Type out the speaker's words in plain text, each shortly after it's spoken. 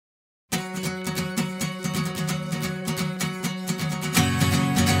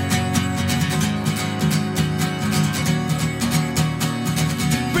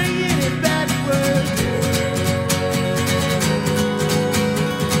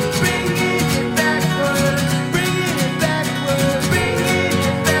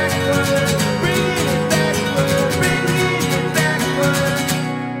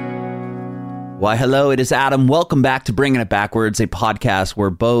Why, hello, it is Adam. Welcome back to Bringing It Backwards, a podcast where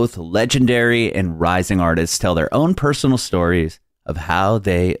both legendary and rising artists tell their own personal stories of how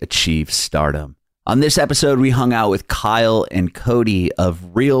they achieve stardom. On this episode, we hung out with Kyle and Cody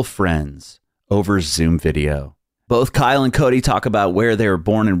of Real Friends over Zoom video. Both Kyle and Cody talk about where they were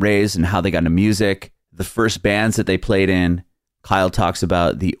born and raised and how they got into music, the first bands that they played in. Kyle talks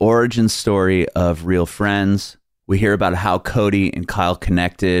about the origin story of Real Friends. We hear about how Cody and Kyle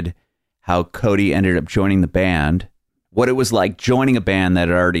connected, how Cody ended up joining the band, what it was like joining a band that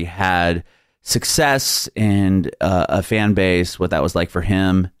had already had success and a fan base, what that was like for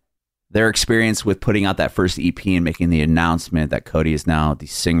him, their experience with putting out that first EP and making the announcement that Cody is now the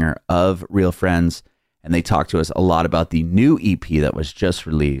singer of Real Friends. And they talked to us a lot about the new EP that was just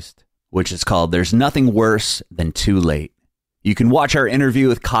released, which is called There's Nothing Worse Than Too Late. You can watch our interview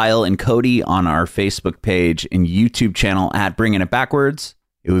with Kyle and Cody on our Facebook page and YouTube channel at Bringing It Backwards.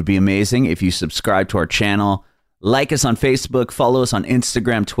 It would be amazing if you subscribe to our channel, like us on Facebook, follow us on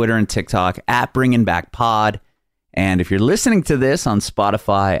Instagram, Twitter, and TikTok at Bringing Back Pod. And if you're listening to this on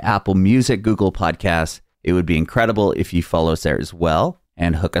Spotify, Apple Music, Google Podcasts, it would be incredible if you follow us there as well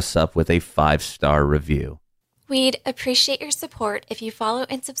and hook us up with a 5-star review. We'd appreciate your support if you follow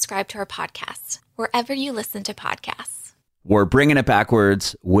and subscribe to our podcast, wherever you listen to podcasts. We're Bringing It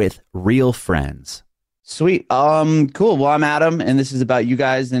Backwards with Real Friends. Sweet. Cool. Well, I'm Adam, and this is about you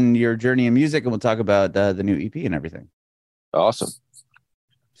guys and your journey in music, and we'll talk about the new EP and everything. Awesome.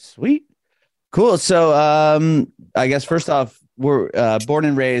 Sweet. Cool. So, I guess first off, we're born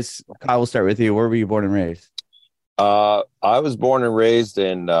and raised. Kyle, we'll start with you. Where were you born and raised? I was born and raised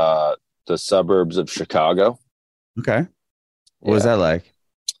in the suburbs of Chicago. Okay. What was that like?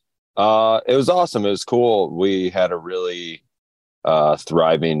 It was awesome. It was cool. We had a really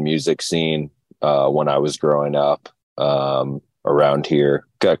thriving music scene when I was growing up around here.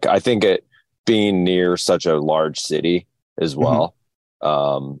 I think it being near such a large city as well,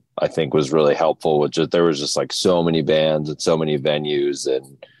 I think was really helpful. There was just like so many bands and so many venues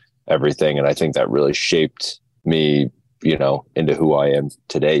and everything. And I think that really shaped me, into who I am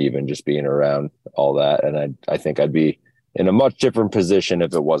today, even just being around all that. And I think I'd be in a much different position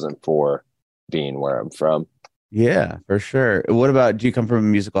if it wasn't for being where I'm from. Yeah, for sure. What about, do you come from a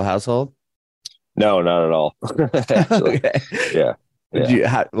musical household? No, not at all. Actually. Okay. Yeah.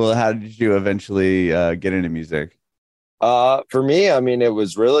 How did you eventually get into music? For me, I mean, it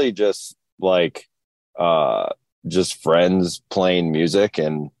was really just like just friends playing music,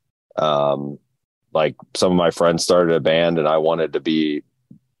 and like some of my friends started a band and I wanted to be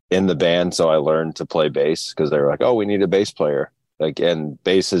in the band. So I learned to play bass because they were like, oh, we need a bass player. Like, and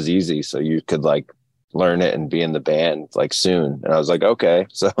bass is easy. So you could like learn it and be in the band like soon. And I was like, okay.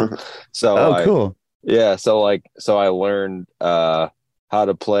 Cool. Yeah. So I learned how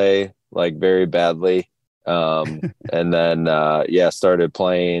to play like very badly. And then, started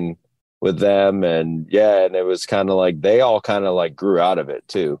playing with them, and it was kind of like, they all kind of like grew out of it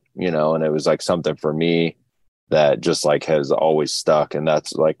too, and it was like something for me that just like has always stuck. And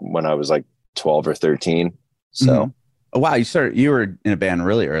that's like when I was like 12 or 13. So, Oh, wow. You were in a band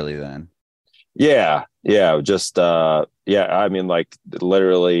really early then. Yeah. Just, I mean, like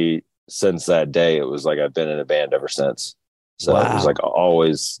literally since that day, it was like, I've been in a band ever since. So It was like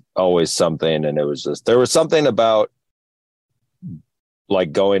always something. And it was just, there was something about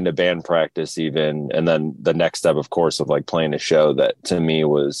like going to band practice even. And then the next step, of course, of like playing a show that to me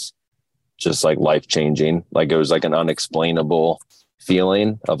was just like life-changing. Like it was like an unexplainable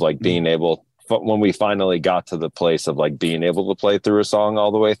feeling of like being able, when we finally got to the place of like being able to play through a song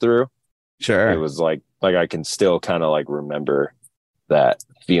all the way through. Sure. It was like I can still kind of like remember that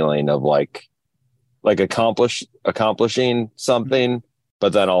feeling of like accomplishing something,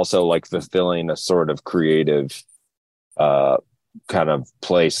 but then also like fulfilling a sort of creative kind of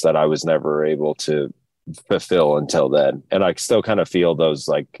place that I was never able to fulfill until then. And I still kind of feel those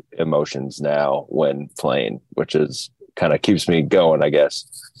like emotions now when playing, which is kind of keeps me going, I guess.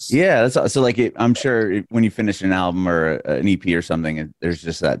 Yeah, that's so like I'm sure when you finish an album or an EP or something, there's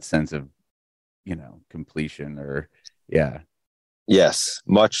just that sense of completion, or yes,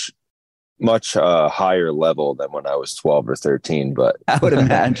 much higher level than when I was 12 or 13, but I would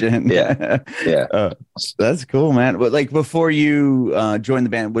imagine. Yeah. That's cool, man. But like before you joined the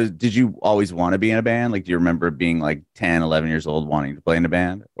band, did you always want to be in a band? Like, do you remember being like 10, 11 years old wanting to play in a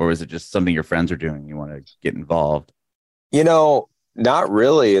band, or was it just something your friends are doing, you want to get involved? Not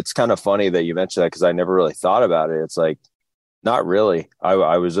really. It's kind of funny that you mentioned that, because I never really thought about it. It's like, not really.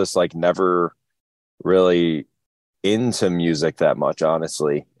 I was just like never really into music that much,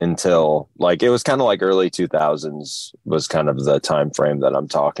 honestly, until like it was kind of like early 2000s was kind of the time frame that I'm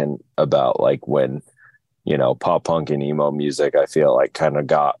talking about, like when, you know, pop punk and emo music, I feel like kind of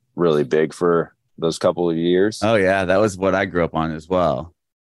got really big for those couple of years. Oh yeah, that was what I grew up on as well.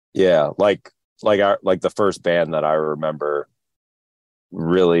 Yeah, like the first band that I remember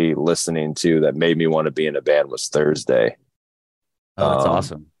really listening to that made me want to be in a band was Thursday. Oh, that's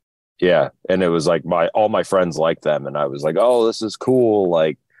awesome. Yeah, and it was like all my friends liked them, and I was like, oh, this is cool,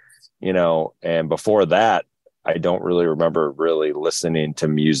 like, you know. And before that, I don't really remember really listening to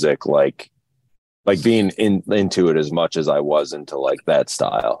music like being into it as much as I was into like that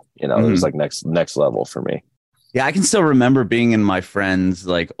style. You know, it was like next level for me. Yeah, I can still remember being in my friend's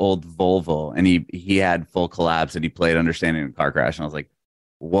like old Volvo, and he had Full Collapse, and he played Understanding a Car Crash, and I was like,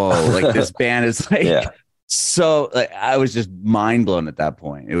 whoa, like this band is like so, like I was just mind blown at that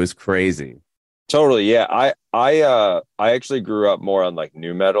point. It was crazy. Totally. Yeah. I actually grew up more on like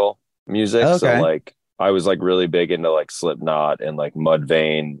new metal music. Okay. So like I was like really big into like Slipknot and like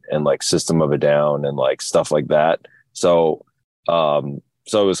Mudvayne and like System of a Down and like stuff like that. So so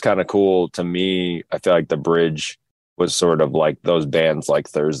it was kind of cool to me. I feel like The Bridge was sort of like those bands like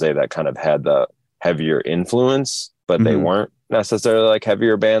Thursday that kind of had the heavier influence, but they weren't necessarily like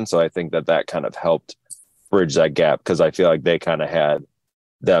heavier bands. So I think that kind of helped bridge that gap, because I feel like they kind of had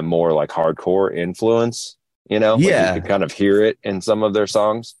that more like hardcore influence, you know? Yeah. Like you could kind of hear it in some of their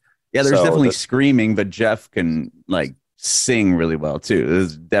songs. Yeah, there's definitely screaming, but Jeff can like sing really well too.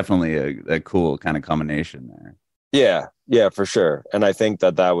 There's definitely a cool kind of combination there. Yeah, for sure. And I think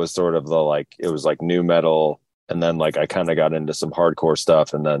that was sort of the like, it was like new metal, and then like I kind of got into some hardcore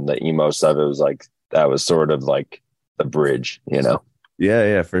stuff, and then the emo stuff, it was like that was sort of like the bridge, you know?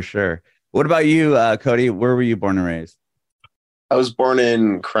 Yeah, for sure. What about you, Cody? Where were you born and raised? I was born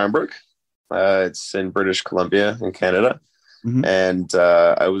in Cranbrook. It's in British Columbia in Canada. And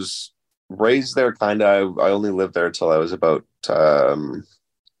I was raised there kind of. I only lived there until I was about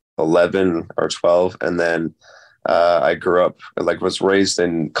 11 or 12. And then I grew up, like was raised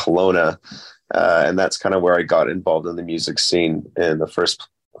in Kelowna. And that's kind of where I got involved in the music scene in the first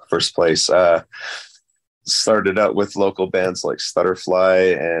place. Started out with local bands like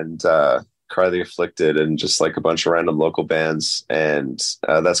Stutterfly and Cry the Afflicted, and just like a bunch of random local bands. And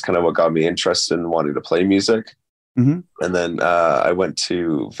that's kind of what got me interested in wanting to play music. And then I went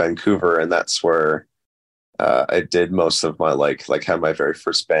to Vancouver, and that's where I did most of my like had my very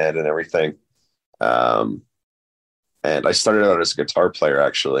first band and everything. And I started out as a guitar player,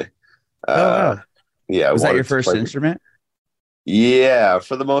 actually. Wow. Yeah. Was that your first instrument? Yeah,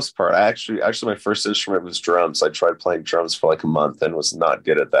 for the most part. Actually, my first instrument was drums. I tried playing drums for like a month and was not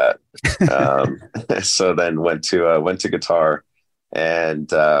good at that. So then went to guitar,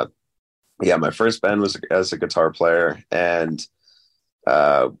 and yeah, my first band was as a guitar player, and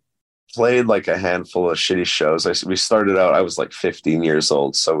played like a handful of shitty shows. We started out, I was like 15 years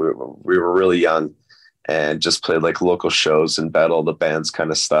old, so we were really young, and just played like local shows and battle the bands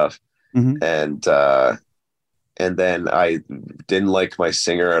kind of stuff. And then I didn't like my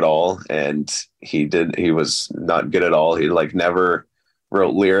singer at all, and he was not good at all. He like never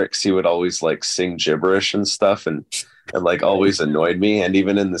wrote lyrics. He would always like sing gibberish and stuff, and like always annoyed me. And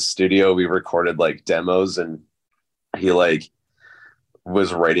even in the studio, we recorded like demos, and he like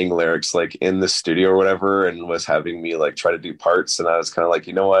was writing lyrics like in the studio or whatever, and was having me like try to do parts. And I was kind of like,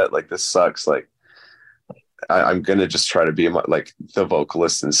 you know what, like this sucks. Like I'm gonna just try to be like the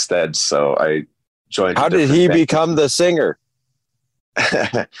vocalist instead. So I joined. How did he become the singer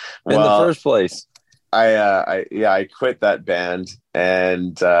in the first place? I quit that band,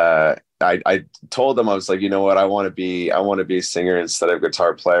 and I told them, I was like, you know what, I want to be a singer instead of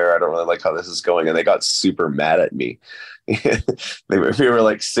guitar player. I don't really like how this is going. And they got super mad at me. We were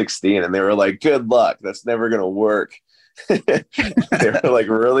like 16, and they were like, good luck, that's never gonna work. They were like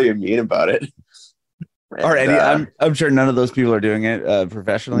really mean about it. And, all right, I'm sure none of those people are doing it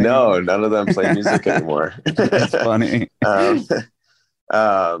professionally. No, none of them play music anymore. That's funny.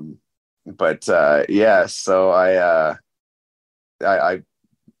 But yeah, so I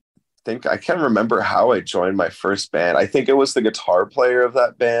think I can't remember how I joined my first band. I think it was the guitar player of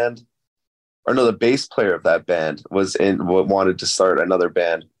that band, or no, the bass player of that band wanted to start another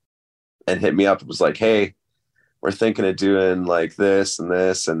band, and hit me up. It was like, hey, we're thinking of doing like this and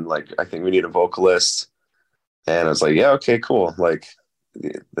this, and like I think we need a vocalist. And I was like, yeah, okay, cool. Like,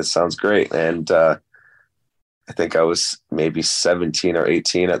 this sounds great. And I think I was maybe 17 or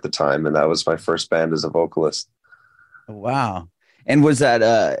 18 at the time, and that was my first band as a vocalist. Wow. And was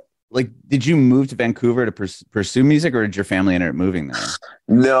that like, did you move to Vancouver to pursue music, or did your family end up moving there?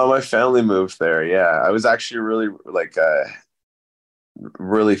 No, my family moved there. Yeah, I was actually really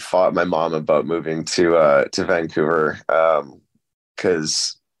really fought my mom about moving to Vancouver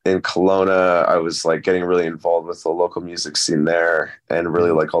because in Kelowna I was like getting really involved with the local music scene there and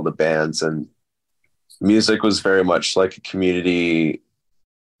really like all the bands, and music was very much like a community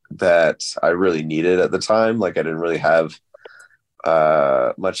that I really needed at the time. Like I didn't really have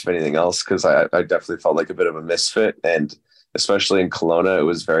much of anything else because I definitely felt like a bit of a misfit, and especially in Kelowna it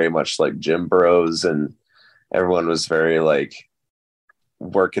was very much like gym bros, and everyone was very like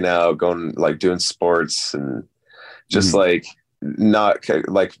working out, going like doing sports, and just like not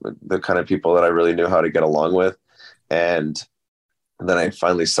like the kind of people that I really knew how to get along with. And then I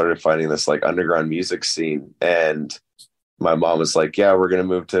finally started finding this like underground music scene, and my mom was like, yeah, we're going to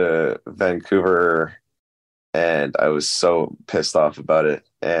move to Vancouver. And I was so pissed off about it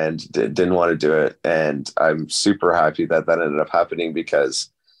and didn't want to do it. And I'm super happy that that ended up happening because,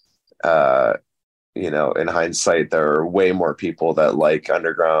 in hindsight, there are way more people that like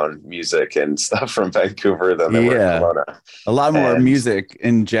underground music and stuff from Vancouver than there were in Kelowna. A lot more music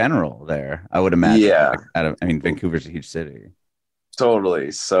in general there, I would imagine. Yeah. Vancouver's a huge city.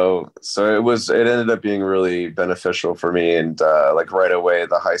 Totally. So it ended up being really beneficial for me. And like right away,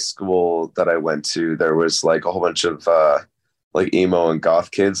 the high school that I went to, there was like a whole bunch of like emo and goth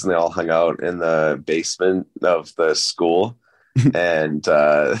kids, and they all hung out in the basement of the school. And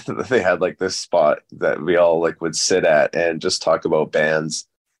they had like this spot that we all like would sit at and just talk about bands,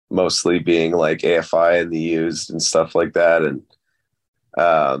 mostly being like AFI and The Used and stuff like that. And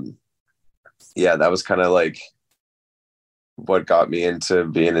that was kind of like what got me into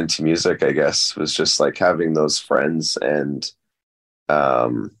being into music, I guess, was just like having those friends, and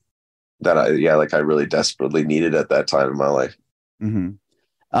that I really desperately needed at that time in my life. Mm-hmm.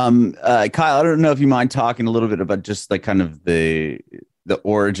 Kyle, I don't know if you mind talking a little bit about just like kind of the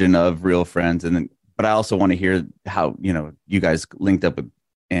origin of Real Friends, but I also want to hear how you guys linked up with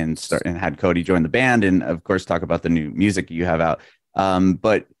and had Cody join the band, and of course talk about the new music you have out.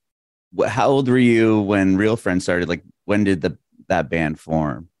 But how old were you when Real Friends started? Like, when did that band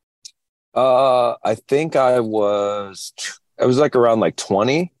form? I think I was like around like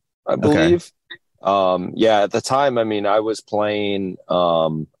 20, I believe. Okay. At the time, I mean, I was playing,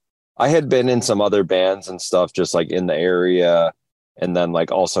 I had been in some other bands and stuff just like in the area. And then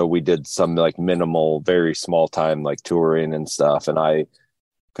like also we did some like minimal, very small time like touring and stuff. And I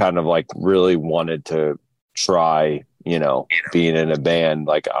kind of like really wanted to try, being in a band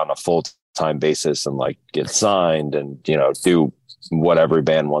like on a full-time basis and like get signed and, do what every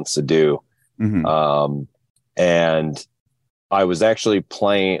band wants to do. Mm-hmm. And I was actually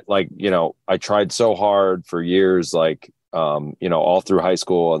playing like, I tried so hard for years, like, all through high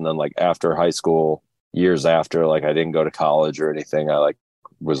school. And then like after high school, years after, like I didn't go to college or anything. I like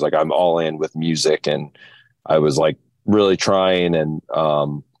was like, I'm all in with music, and I was like really trying. And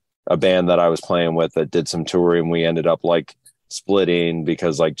a band that I was playing with that did some touring, we ended up like splitting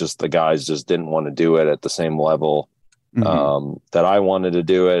because like just the guys just didn't want to do it at the same level that I wanted to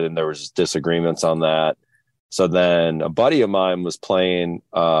do it. And there was disagreements on that. So then a buddy of mine was playing,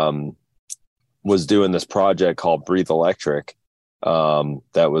 was doing this project called Breathe Electric.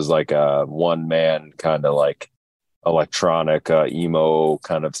 That was like a one man kind of like electronic emo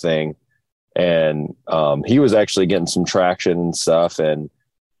kind of thing. And he was actually getting some traction and stuff. And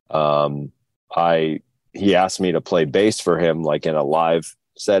he asked me to play bass for him, like in a live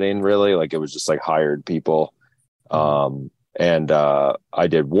setting, really. Like it was just like hired people. And I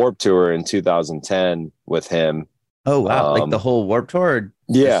did Warped Tour in 2010 with him. Oh, wow. Like the whole Warped Tour?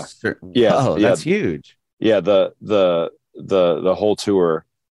 Yeah. Yeah. Oh, that's huge. Yeah. The whole tour.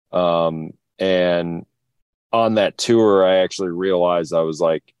 And on that tour, I actually realized I was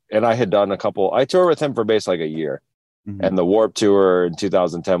like, and I had done I toured with him for basically like a year. Mm-hmm. And the Warped Tour in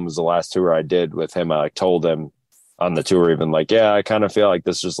 2010 was the last tour I did with him. I like told him on the tour, even like, yeah, I kind of feel like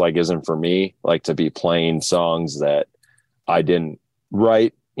this just like isn't for me, like to be playing songs that I didn't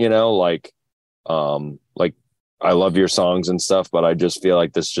write, like I love your songs and stuff, but I just feel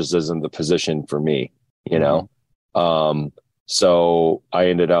like this just isn't the position for me, Mm-hmm. So I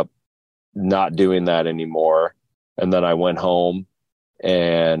ended up not doing that anymore. And then I went home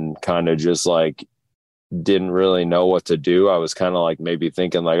and kind of just like didn't really know what to do. I was kind of like maybe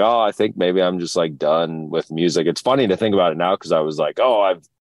thinking like, oh, I think maybe I'm just like done with music. It's funny to think about it now because I was like, oh,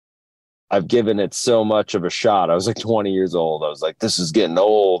 I've given it so much of a shot. I was like 20 years old. I was like, this is getting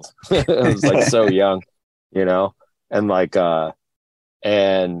old. I was like so young, and like,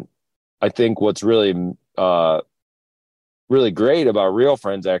 and I think what's really, really great about Real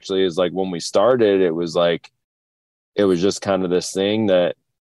Friends actually is like when we started, it was like it was just kind of this thing that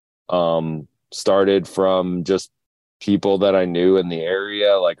started from just people that I knew in the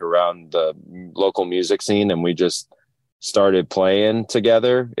area, like around the local music scene, and we just started playing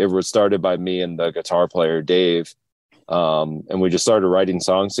together. It was started by me and the guitar player Dave, and we just started writing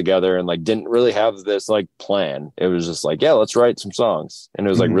songs together, and like didn't really have this like plan. It was just like, yeah, let's write some songs, and it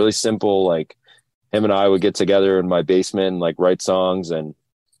was like really simple. Like him and I would get together in my basement and like write songs, and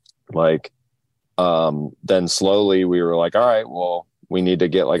like then slowly we were like, all right, well, we need to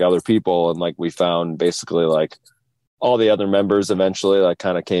get like other people, and like we found basically like all the other members eventually like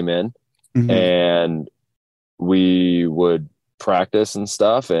kind of came in, and we would practice and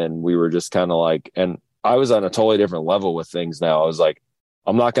stuff, and we were just kind of like, and I was on a totally different level with things now. I was like,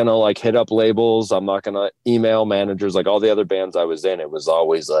 I'm not gonna like hit up labels, I'm not gonna email managers. Like all the other bands I was in, it was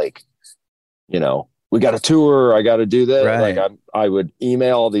always like, you know, we got to tour, I got to do this. Right. Like I would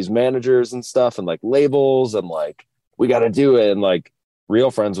email all these managers and stuff and like labels, and like we got to do it. And like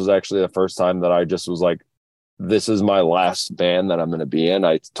Real Friends was actually the first time that I just was like, this is my last band that I'm going to be in.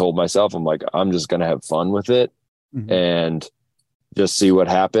 I told myself, I'm like, I'm just going to have fun with it and just see what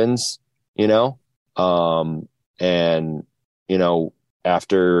happens, you know? And, you know,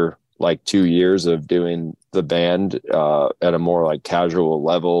 after like 2 years of doing the band at a more like casual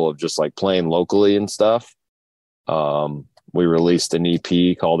level of just like playing locally and stuff, we released an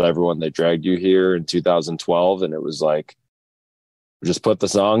EP called Everyone That Dragged You Here in 2012. And it was like, just put the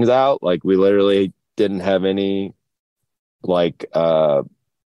songs out. Like we literally didn't have any like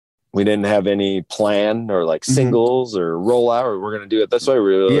we didn't have any plan or like singles or rollout or we're gonna do it this way.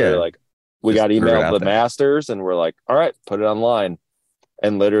 We were like, we got emailed the masters and we're like, all right, put it online.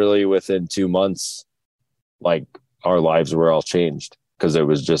 And literally within 2 months, like our lives were all changed because it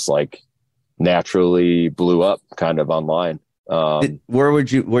was just like naturally blew up kind of online.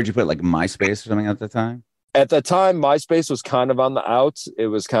 Where'd you put like MySpace or something at the time? At the time, MySpace was kind of on the outs. It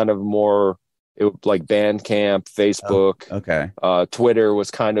was kind of more like Bandcamp, Facebook, Twitter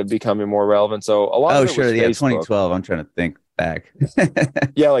was kind of becoming more relevant. So a lot of it was Facebook. 2012. I'm trying to think back.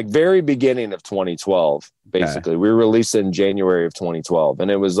 Yeah, like very beginning of 2012, basically. We released it in January of 2012.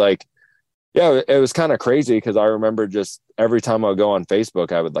 And it was like, yeah, it was kind of crazy because I remember just every time I would go on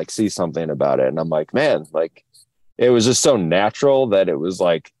Facebook, I would like see something about it. And I'm like, man, like it was just so natural that it was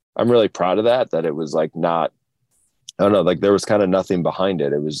like, I'm really proud of that it was like not, I don't know, like there was kind of nothing behind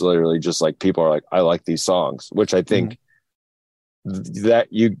it. It was literally just like people are like, I like these songs, which I think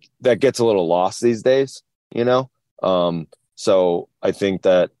that gets a little lost these days, you know? So I think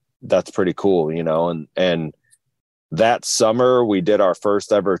that's pretty cool, you know? And that summer we did our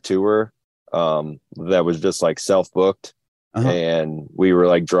first ever tour, that was just like self-booked. And we were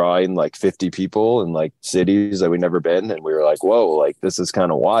like drawing like 50 people in like cities that we'd never been. And we were like, whoa, like this is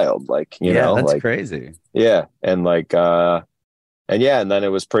kind of wild. Like, you know, that's like crazy. Yeah. And like, and then it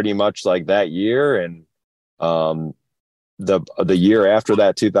was pretty much like that year. And, the year after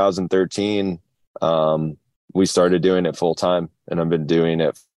that, 2013, we started doing it full time, and I've been doing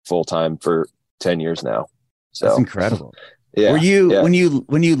it full time for 10 years now. So that's incredible. Yeah. Were you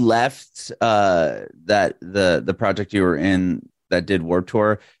when you left that the project you were in that did Warped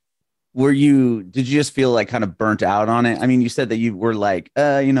Tour, did you just feel like kind of burnt out on it? I mean, you said that you were like,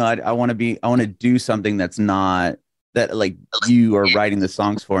 you know, I want to do something that's not that like you are writing the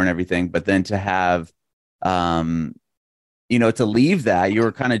songs for and everything, but then to have you know, to leave that, you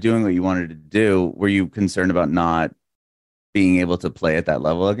were kind of doing what you wanted to do. Were you concerned about not being able to play at that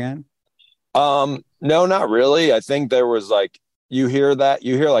level again? No, not really. I think there was like, you hear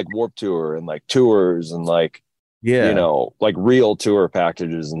like Warped Tour and like tours and like, you know, like real tour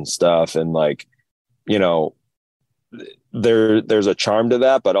packages and stuff. And like, you know, there's a charm to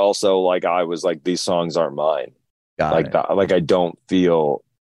that, but also like, I was like, these songs aren't mine. Like I don't feel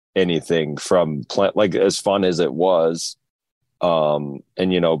anything from like as fun as it was. And,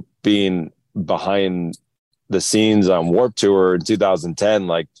 you know, being behind the scenes on Warped Tour in 2010,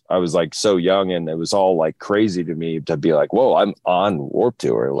 like I was like so young, and it was all like crazy to me to be like, whoa, I'm on Warped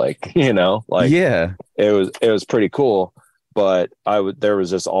Tour. Like, you know, like, yeah, it was pretty cool. But there was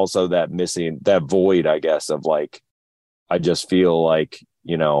just also that void, I guess, of like, I just feel like,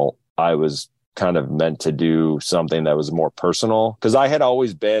 you know, I was kind of meant to do something that was more personal, because I had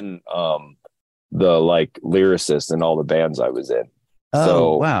always been the like lyricist in all the bands I was in. Oh,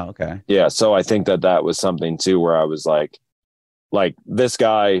 so wow. Okay. Yeah. So I think that was something too, where I was like this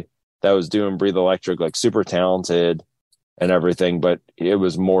guy that was doing Breathe Electric, like super talented and everything, but it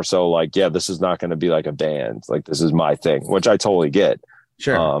was more so like, yeah, this is not going to be like a band. Like, this is my thing, which I totally get.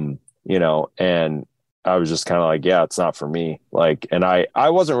 Sure. You know, and I was just kind of like, yeah, it's not for me. Like, and I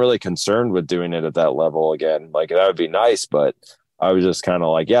wasn't really concerned with doing it at that level again. Like, that would be nice, but I was just kind of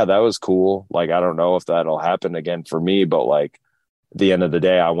like, yeah, that was cool. Like, I don't know if that'll happen again for me, but like, at the end of the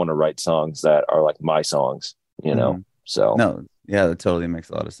day, I want to write songs that are like my songs, you know? Mhm. So, No, yeah, that totally makes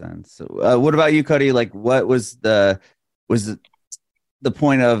a lot of sense. So, what about you, Cody? Like, what was the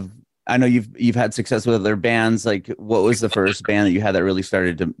point of? I know you've had success with other bands. Like, what was the first band that you had that really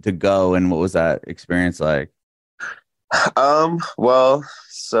started to go, and what was that experience like? Well,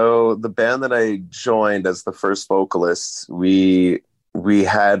 so the band that I joined as the first vocalist, we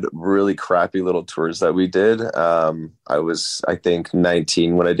had really crappy little tours that we did. I was, I think,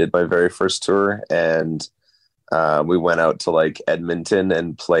 19 when I did my very first tour, and we went out to like Edmonton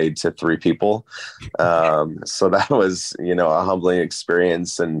and played to 3 people. So that was, a humbling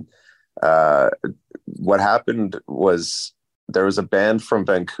experience. And what happened was there was a band from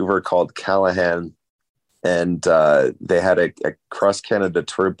Vancouver called Callahan, and they had a cross Canada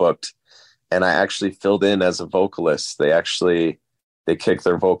tour booked, and I actually filled in as a vocalist. They kicked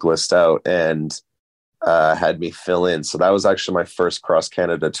their vocalist out and had me fill in. So that was actually my first cross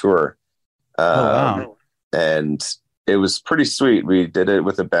Canada tour. Oh wow! And it was pretty sweet. We did it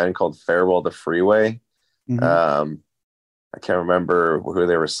with a band called Farewell to Freeway. Mhm. I can't remember who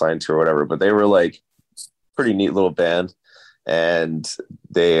they were signed to or whatever, but they were like pretty neat little band. And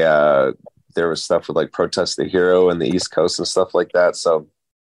they there was stuff with like Protest the Hero and the East Coast and stuff like that. So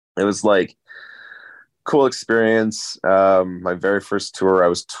it was like cool experience. My very first tour, I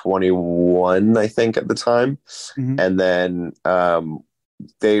was 21, I think, at the time. Mhm. And then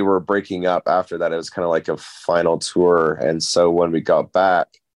they were breaking up after that. It was kind of like a final tour. And so when we got back,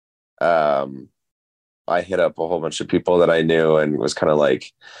 I hit up a whole bunch of people that I knew and was kind of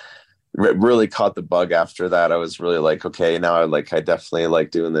like really caught the bug after that. I was really like, okay, now I definitely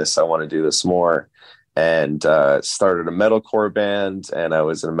like doing this. I want to do this more. And started a metalcore band, and I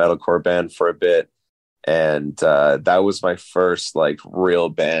was in a metalcore band for a bit. And that was my first like real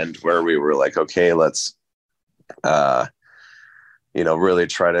band where we were like, okay, let's really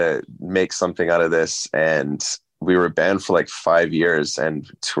try to make something out of this. And we were banned for like 5 years and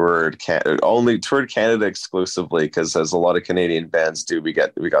toured Canada exclusively, because as a lot of Canadian bands do, we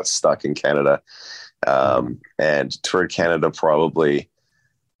got stuck in Canada, and toured Canada probably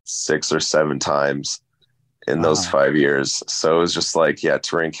 6 or 7 times in those 5 years. So it was just like, yeah,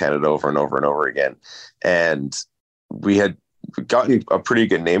 touring Canada over and over and over again. And we had gotten a pretty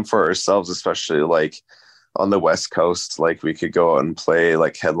good name for ourselves, especially like on the West Coast. Like we could go out and play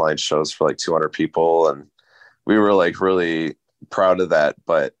like headline shows for like 200 people. And we were like really proud of that,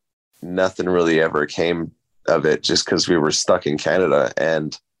 but nothing really ever came of it just because we were stuck in Canada.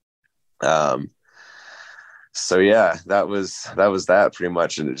 And so yeah, that was that pretty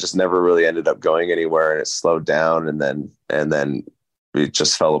much. And it just never really ended up going anywhere, and it slowed down, and then it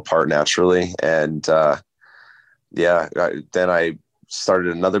just fell apart naturally. And then I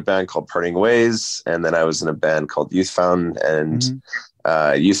started another band called Parting Ways, and then I was in a band called Youth Found, and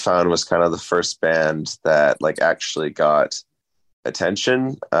Youth Found was kind of the first band that like actually got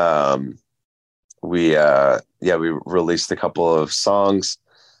attention. We released a couple of songs,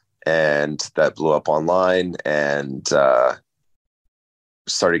 and that blew up online, and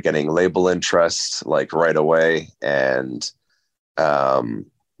started getting label interest like right away. And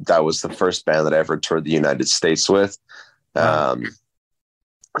that was the first band that I ever toured the United States with.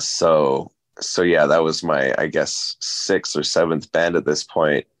 So yeah, that was my, I guess, 6th or 7th band at this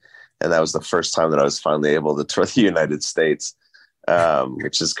point. And that was the first time that I was finally able to tour the United States,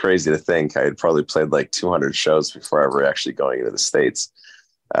 which is crazy to think. I had probably played like 200 shows before ever actually going into the States.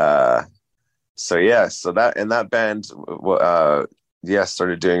 So that band,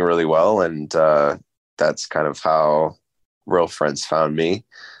 started doing really well. And that's kind of how Real Friends found me,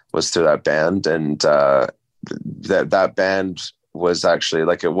 was through that band. And that band was actually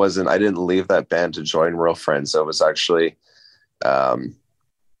like, I didn't leave that band to join Real Friends. I was actually in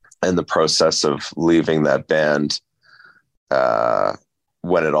the process of leaving that band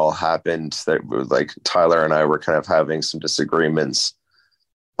when it all happened. That like Tyler and I were kind of having some disagreements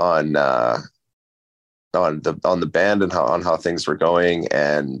on the band and on how things were going,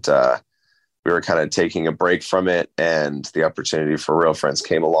 and we were kind of taking a break from it, and the opportunity for Real Friends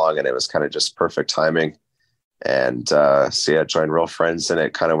came along, and it was kind of just perfect timing. And joined Real Friends, and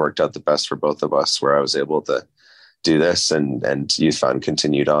it kind of worked out the best for both of us, where I was able to do this, and Youth Found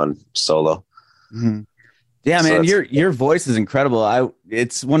continued on solo. Mm-hmm. Yeah, man, your voice is incredible.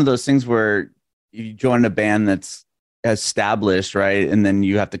 It's one of those things where you join a band that's established, right? And then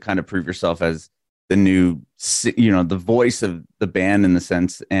you have to kind of prove yourself as the new, the voice of the band in the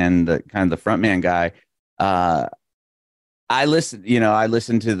sense, and the kind of the frontman guy. I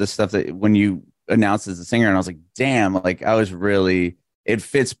listened to the stuff that when you announced as a singer, and I was like, damn, like it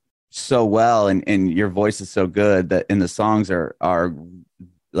fits so well, and your voice is so good that, and the songs are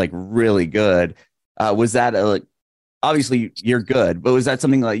like really good. Was that like, obviously you're good, but was that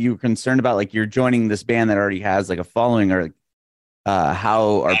something like you were concerned about? Like you're joining this band that already has like a following, or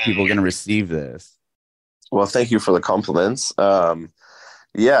how are people going to receive this? Well, thank you for the compliments. There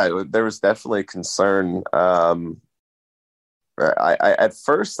was definitely concern. I at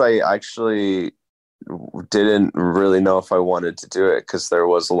first I actually didn't really know if I wanted to do it because there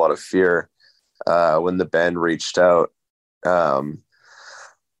was a lot of fear when the band reached out. I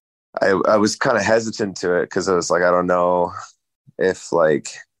was kind of hesitant to it because I was like, I don't know if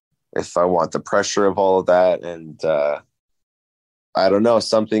I want the pressure of all of that, and I don't know,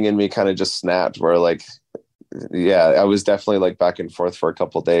 something in me kind of just snapped where like, yeah, I was definitely like back and forth for a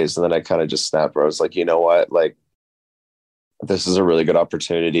couple of days, and then I kind of just snapped where I was like, you know what, like this is a really good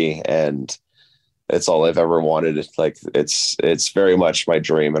opportunity, and it's all I've ever wanted. It's very much my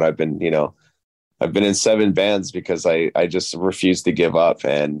dream, and I've been in 7 bands because I just refused to give up,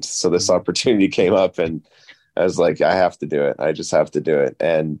 and so this opportunity came up, and I was like, I have to do it. I just have to do it,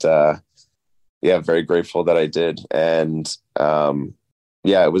 and very grateful that I did, and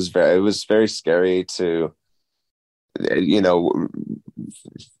it was very scary to,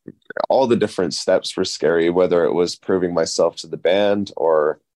 all the different steps were scary, whether it was proving myself to the band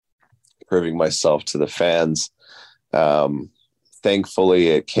or proving myself to the fans. Thankfully,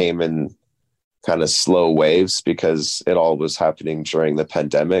 it came in kind of slow waves because it all was happening during the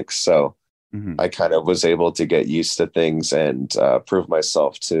pandemic. So I kind of was able to get used to things and prove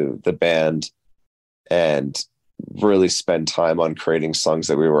myself to the band and really spend time on creating songs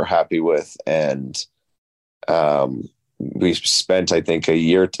that we were happy with. And we spent, I think,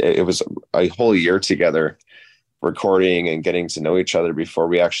 it was a whole year together recording and getting to know each other before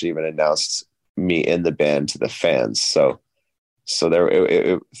we actually even announced me in the band to the fans. So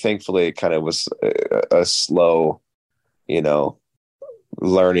there, thankfully it kind of was a slow,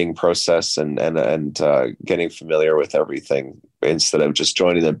 learning process and getting familiar with everything instead of just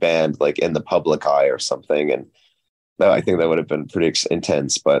joining the band like in the public eye or something. And I think that would have been pretty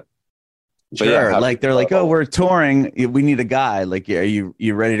intense, but sure. Yeah, like they're like, oh, we're touring. We need a guy. Like, are you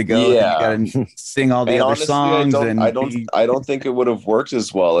ready to go? Yeah. You got to sing all the other honestly, songs. I don't think it would have worked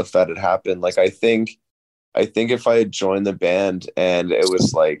as well if that had happened. Like, I think if I had joined the band and it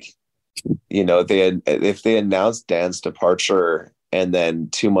was like, if they announced Dan's departure and then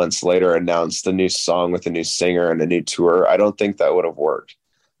 2 months later announced a new song with a new singer and a new tour, I don't think that would have worked.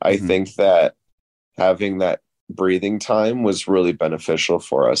 I think that having that breathing time was really beneficial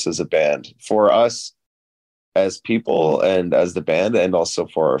for us as a band, for us as people and as the band, and also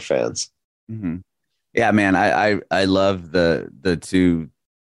for our fans. Yeah, man, I love the 2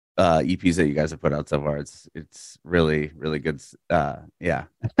 EPs that you guys have put out so far. It's really, really good. Yeah.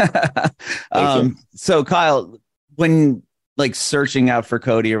 So Kyle, when like searching out for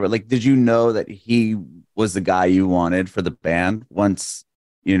Cody, or like, did you know that he was the guy you wanted for the band once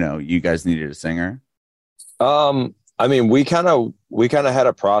you guys needed a singer? I mean, we kind of had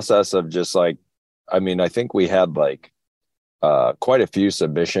a process of just like, I mean, I think we had like quite a few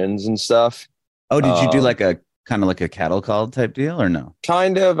submissions and stuff. Oh, did you do like a kind of like a cattle call type deal or no?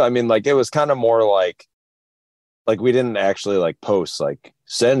 Kind of. I mean, like it was kind of more like we didn't actually like post like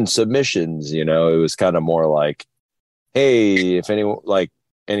send submissions, it was kind of more like, hey, if any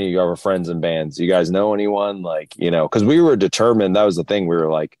of our friends and bands, you guys know anyone, like, because we were determined. That was the thing. We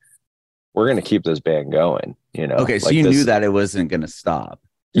were like, we're going to keep this band going, Okay. So you knew that it wasn't going to stop.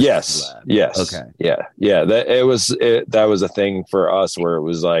 Yes. Okay. Yeah. That was a thing for us where it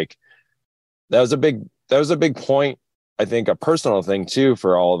was like, that was a big point. I think a personal thing too,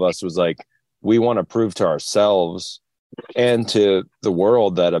 for all of us was like, we want to prove to ourselves and to the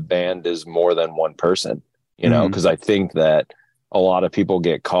world that a band is more than one person, because I think that a lot of people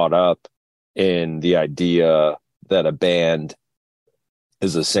get caught up in the idea that a band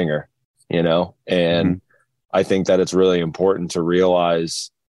is a singer, and I think that it's really important to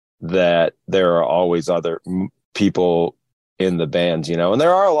realize that there are always other people in the bands, and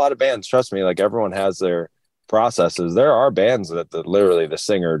there are a lot of bands, trust me, like everyone has their processes. There are bands that literally the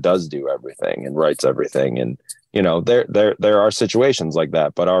singer does do everything and writes everything. And, there are situations like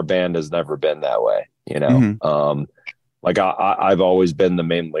that, but our band has never been that way, like I've always been the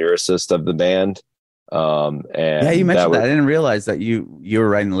main lyricist of the band. And yeah, you mentioned that. I didn't realize that you were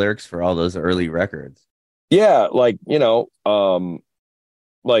writing the lyrics for all those early records. Yeah. Like, I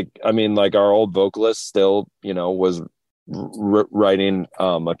mean, like our old vocalist still, was writing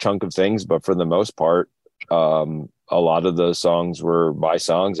a chunk of things, but for the most part, a lot of those songs were my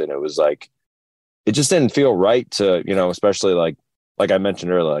songs, and it was like, it just didn't feel right to, especially like I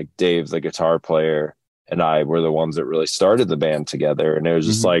mentioned earlier, like Dave, the guitar player, and I were the ones that really started the band together. And it was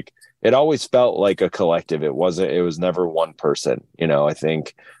just like, it always felt like a collective. It was never one person, I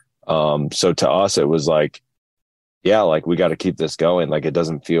think. So to us, it was like, yeah, like we got to keep this going. Like, it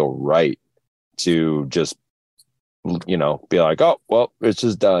doesn't feel right to just, be like, oh, well, it's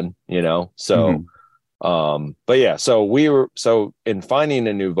just done, So, but yeah, so in finding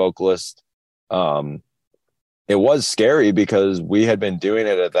a new vocalist, it was scary because we had been doing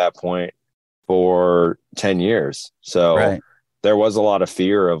it at that point for 10 years. So there was a lot of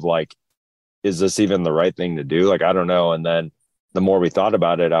fear of like, is this even the right thing to do? Like, I don't know. And then the more we thought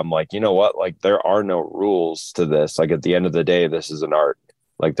about it, I'm like, you know what? Like, there are no rules to this. Like, at the end of the day, this is an art.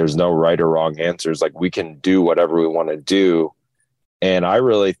 Like, there's no right or wrong answers. Like, we can do whatever we want to do. And I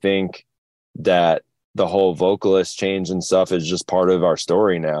really think that the whole vocalist change and stuff is just part of our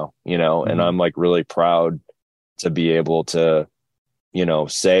story now, and I'm like really proud to be able to,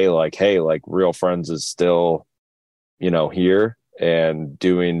 say like, hey, like Real Friends is still, here and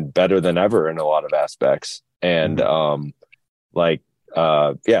doing better than ever in a lot of aspects. And,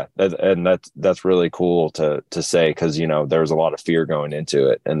 that's really cool to say, because, there was a lot of fear going into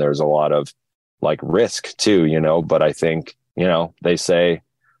it, and there's a lot of like risk too, but I think, they say,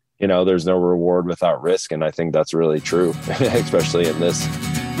 there's no reward without risk. And I think that's really true, especially in this.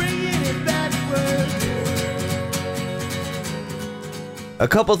 A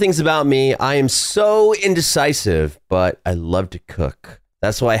couple things about me. I am so indecisive, but I love to cook.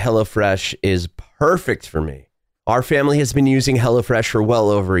 That's why HelloFresh is perfect for me. Our family has been using HelloFresh for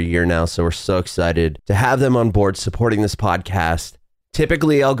well over a year now, so we're so excited to have them on board supporting this podcast.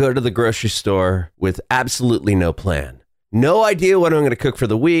 Typically, I'll go to the grocery store with absolutely no plan. No idea what I'm going to cook for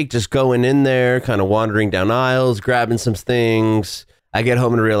the week, just going in there, kind of wandering down aisles, grabbing some things. I get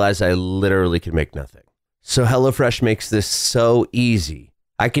home and realize I literally can make nothing. So HelloFresh makes this so easy.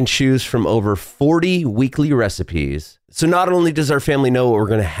 I can choose from over 40 weekly recipes. So not only does our family know what we're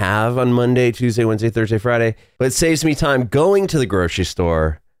going to have on Monday, Tuesday, Wednesday, Thursday, Friday, but it saves me time going to the grocery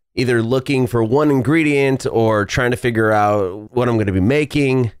store, either looking for one ingredient or trying to figure out what I'm going to be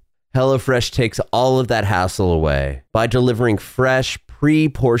making. HelloFresh takes all of that hassle away by delivering fresh,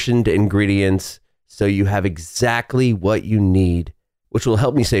 pre-portioned ingredients so you have exactly what you need, which will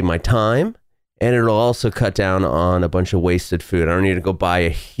help me save my time, and it'll also cut down on a bunch of wasted food. I don't need to go buy a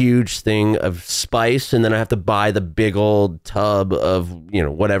huge thing of spice, and then I have to buy the big old tub of,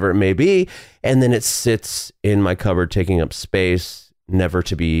 whatever it may be, and then it sits in my cupboard taking up space, never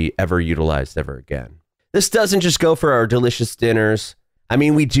to be ever utilized ever again. This doesn't just go for our delicious dinners. I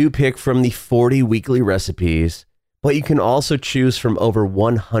mean, we do pick from the 40 weekly recipes, but you can also choose from over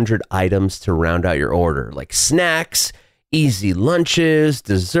 100 items to round out your order, like snacks, easy lunches,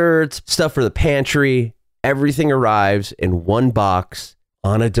 desserts, stuff for the pantry. Everything arrives in one box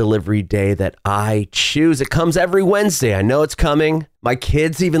on a delivery day that I choose. It comes every Wednesday. I know it's coming. My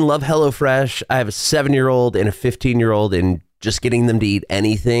kids even love HelloFresh. I have a 7-year-old and a 15-year-old, and just getting them to eat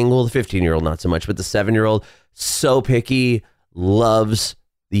anything. Well, the 15-year-old, not so much, but the 7-year-old, so picky, loves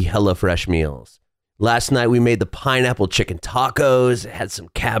the HelloFresh meals. Last night, we made the pineapple chicken tacos. It had some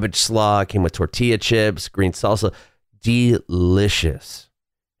cabbage slaw, came with tortilla chips, green salsa. Delicious.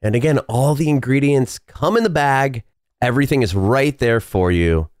 And again, all the ingredients come in the bag. Everything is right there for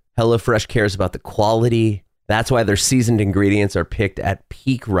you. HelloFresh cares about the quality. That's why their seasoned ingredients are picked at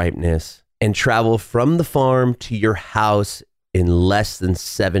peak ripeness and travel from the farm to your house in less than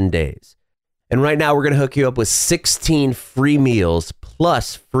 7 days. And right now, we're going to hook you up with 16 free meals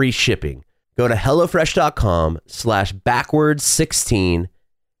plus free shipping. Go to HelloFresh.com/backwards16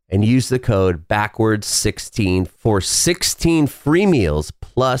 and use the code backwards16 for 16 free meals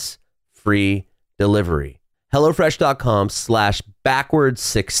plus free delivery.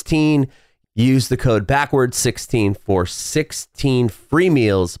 HelloFresh.com/backwards16. Use the code backwards16 for 16 free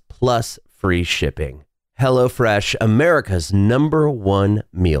meals plus free shipping. HelloFresh, America's #1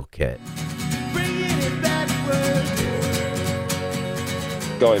 meal kit.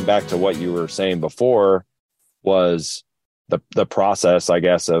 Going back to what you were saying before was the process, I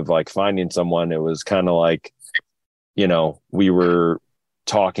guess, of like finding someone. It was kind of like, we were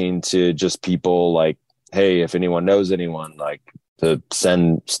talking to just people like, hey, if anyone knows anyone, like to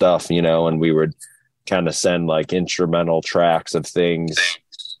send stuff, and we would kind of send like instrumental tracks of things.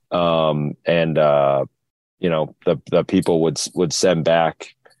 The people would send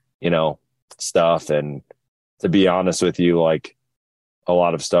back, stuff. And to be honest with you, like a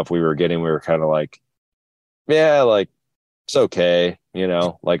lot of stuff we were getting, we were kind of like, yeah, like it's okay.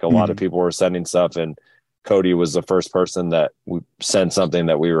 Like a lot of people were sending stuff, and Cody was the first person that we sent something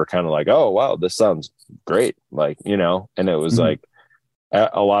that we were kind of like, oh, wow, this sounds great. Like, you know, and it was like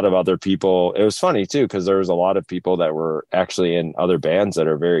a lot of other people. It was funny too, because there was a lot of people that were actually in other bands that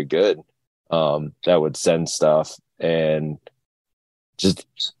are very good that would send stuff and just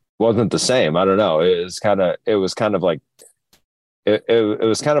wasn't the same. I don't know. It was kind of like, it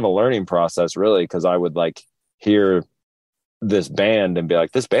was kind of a learning process really. Cause I would like hear this band and be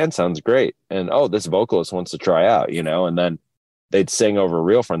like, this band sounds great. And, oh, this vocalist wants to try out, you know, and then they'd sing over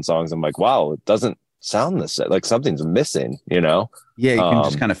Real Friend songs. I'm like, wow, it doesn't sound the same. Like something's missing, you know? Yeah. You can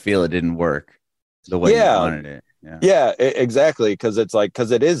just kind of feel it didn't work the way you wanted it. Yeah, exactly. Cause it's like, cause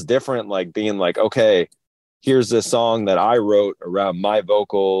it is different, like being like, okay, here's this song that I wrote around my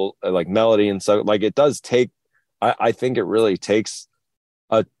vocal, like melody. And so like, it does take, I think it really takes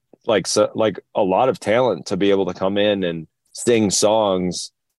a lot of talent to be able to come in and sing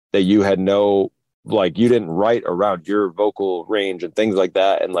songs that you had you didn't write around your vocal range and things like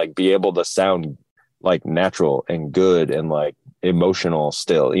that. And like be able to sound like natural and good and like emotional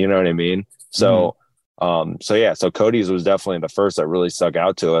still, you know what I mean? So, so Cody's was definitely the first that really stuck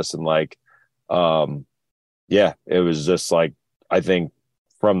out to us. And like, it was just like, I think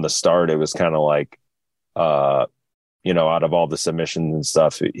from the start, it was kind of like, you know, out of all the submissions and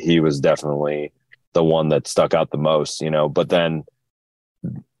stuff, he was definitely the one that stuck out the most, you know. But then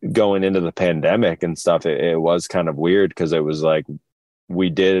going into the pandemic and stuff, it was kind of weird because it was like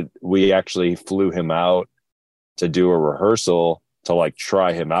we actually flew him out to do a rehearsal to like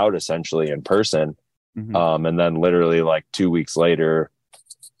try him out essentially in person. And then literally like 2 weeks later,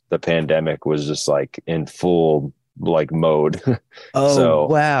 the pandemic was just like in full like mode.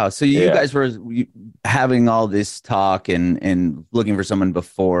 Wow. So you guys were having all this talk and looking for someone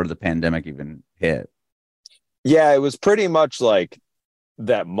before the pandemic even hit. Yeah, it was pretty much like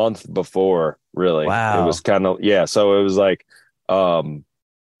that month before, really. Wow. It was kind of, so it was like,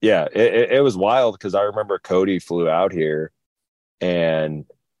 it was wild because I remember Cody flew out here and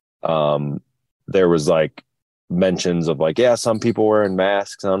there was like mentions of like, some people wearing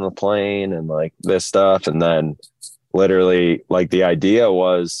masks on the plane and like this stuff. And then literally like the idea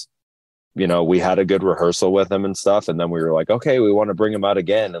was, you know, we had a good rehearsal with him and stuff. And then we were like, okay, we want to bring him out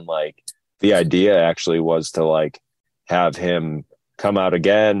again. And like the idea actually was to like have him come out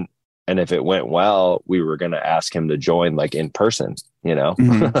again. And if it went well, we were going to ask him to join like in person, you know?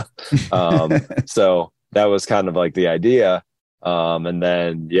 So that was kind of like the idea. And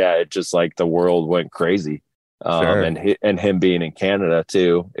then, it just like the world went crazy. And him being in Canada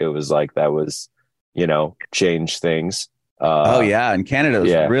too, it was like, that was, you know, changed things. And Canada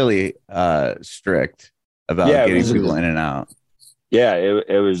was really strict about getting people in and out.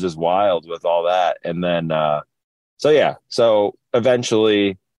 It was just wild with all that. And then, so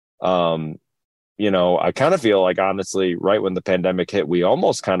eventually, you know, I kind of feel like honestly, right when the pandemic hit, we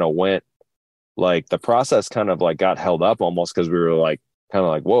almost kind of went like the process kind of like got held up almost because we were like, kind of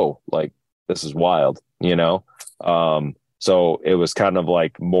like, whoa, like this is wild, you know? So it was kind of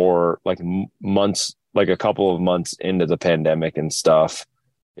like more like months, like a couple of months into the pandemic and stuff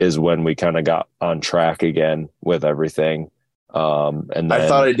is when we kind of got on track again with everything. And then, I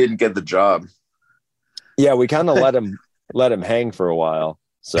thought I didn't get the job. Yeah, we kind of let him hang for a while.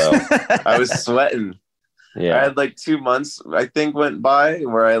 So I was sweating. Yeah, I had like 2 months, I think, went by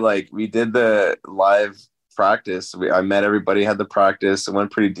where we did the live practice. I met everybody, had the practice, it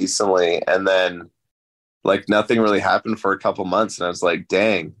went pretty decently, and then like nothing really happened for a couple months, and I was like,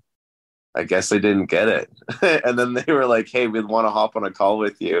 dang, I guess I didn't get it. And then they were like, hey, we'd want to hop on a call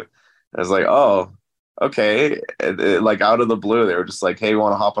with you. And I was like, oh, okay. Like out of the blue, they were just like, hey, we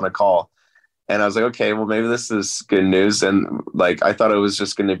want to hop on a call. And I was like, okay, well, maybe this is good news. And like, I thought it was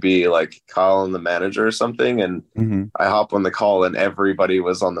just going to be like Kyle and the manager or something. And I hop on the call and everybody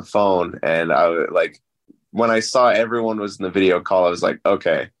was on the phone. And I like, when I saw everyone was in the video call, I was like,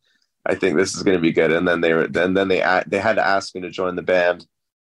 okay, I think this is going to be good. And then they had to ask me to join the band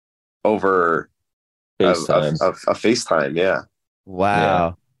over FaceTime. A FaceTime. Yeah.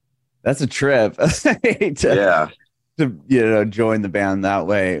 Wow. That's a trip. To, you know, join the band that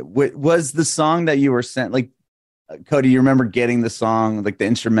way. Was the song that you were sent, like, Cody, you remember getting the song, like the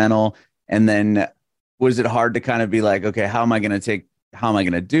instrumental, and then was it hard to kind of be like, okay, how am I going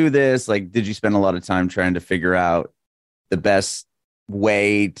to do this? Like, did you spend a lot of time trying to figure out the best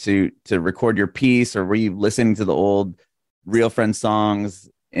way to record your piece, or were you listening to the old Real Friend songs?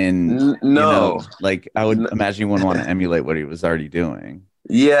 And no, you know, like I would imagine you wouldn't want to emulate what he was already doing.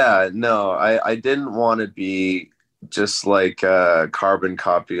 Yeah, no, I didn't want to be just like a carbon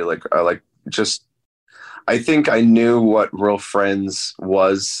copy. I think I knew what Real Friends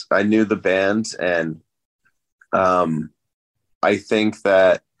was. I knew the band, and I think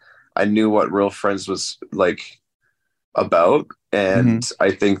that I knew what Real Friends was like about, and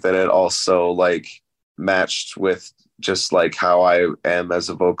I think that it also like matched with just like how I am as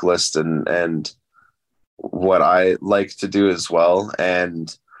a vocalist and what I like to do as well.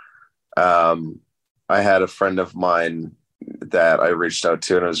 And I had a friend of mine that I reached out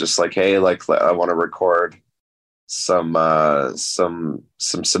to, and I was just like, hey, like I want to record some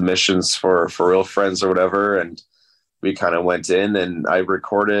submissions for Real Friends or whatever. And we kind of went in and I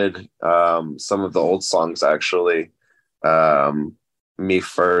recorded some of the old songs, actually. Me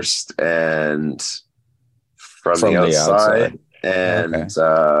First and From the Outside. And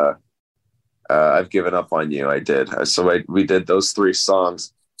I've Given Up on You. I did. So we did those 3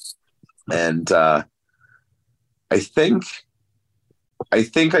 songs. And I think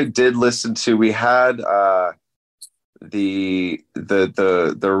I did listen to, we had the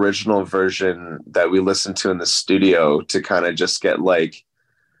original version that we listened to in the studio to kind of just get like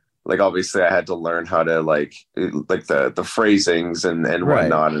obviously I had to learn how to like the phrasings and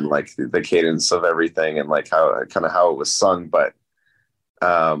whatnot, and like the cadence of everything, and like how it was sung. But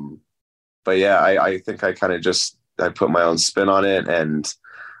yeah, I think I kind of just, I put my own spin on it. And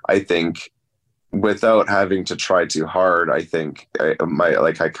I think without having to try too hard, I think I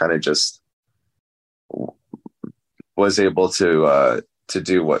kind of just was able to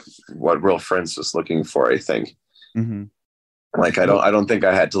do what Real Friends was looking for, I think. Like I don't think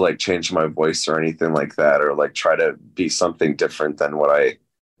I had to like change my voice or anything like that, or like try to be something different than what I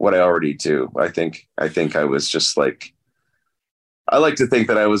already do. I think I was just like, I like to think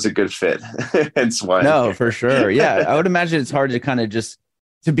that I was a good fit. Hence why. No, for sure. Yeah. I would imagine it's hard to kind of just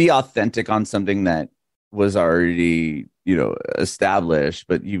to be authentic on something that was already, established,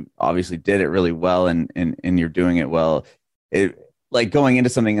 but you obviously did it really well, and you're doing it well. It, like going into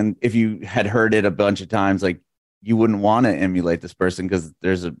something, and if you had heard it a bunch of times, like you wouldn't want to emulate this person because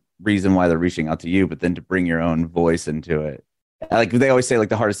there's a reason why they're reaching out to you, but then to bring your own voice into it. Like they always say, like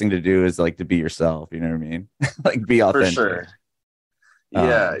the hardest thing to do is like to be yourself. You know what I mean? Like be authentic. For sure.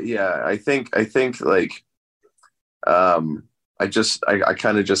 Yeah. I think like, I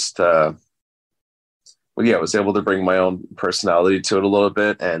kind of just, was able to bring my own personality to it a little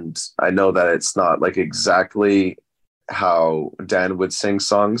bit. And I know that it's not like exactly how Dan would sing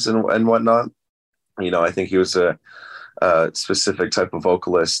songs and whatnot. I think he was a specific type of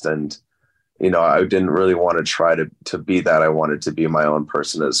vocalist, and, I didn't really want to try to be that. I wanted to be my own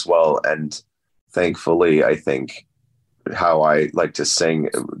person as well. And thankfully, I think how I like to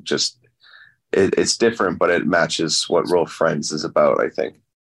sing, it's different, but it matches what Real Friends is about, I think.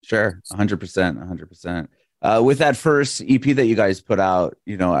 Sure. 100%. With that first EP that you guys put out,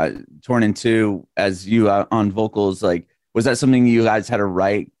 Torn in Two, as you on vocals, like, was that something you guys had to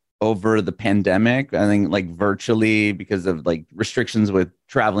write over the pandemic? I think like virtually because of like restrictions with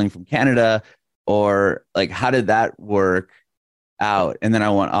traveling from Canada, or like, how did that work out? And then I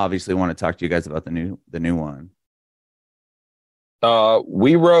obviously want to talk to you guys about the new one.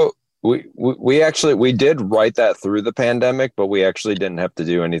 We did write that through the pandemic, but we actually didn't have to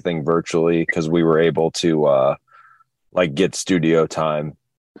do anything virtually because we were able to like get studio time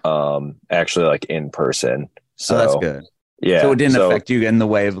actually like in person. So that's good. Yeah. So it didn't affect you in the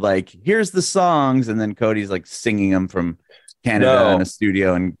way of like, here's the songs, and then Cody's like singing them from Canada in a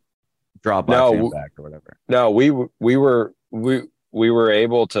studio and Dropbox back or whatever. No, we were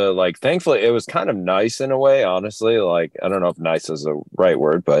able to, like, thankfully it was kind of nice in a way, honestly. Like, I don't know if nice is the right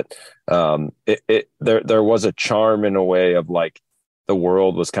word, but there was a charm in a way of like the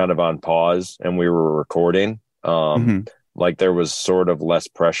world was kind of on pause and we were recording. Like there was sort of less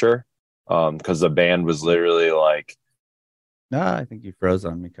pressure because the band was literally like, I think you froze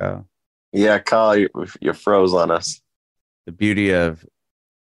on me, Kyle. Yeah, Kyle, you froze on us. The beauty of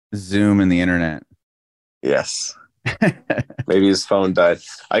Zoom and the internet. Yes. Maybe his phone died.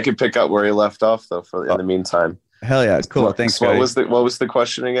 I could pick up where he left off though in the meantime. Hell yeah, cool. Thanks. What was the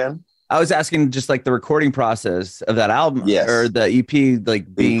question again? I was asking just like the recording process of that album, or the EP,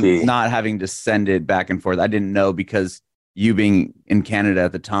 like being not having to send it back and forth. I didn't know because you being in Canada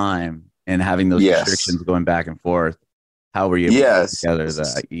at the time and having those restrictions going back and forth. How were you able to put together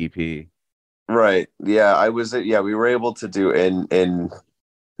the EP? Right. Yeah, we were able to do in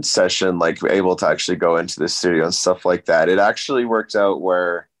session, like able to actually go into the studio and stuff like that. It actually worked out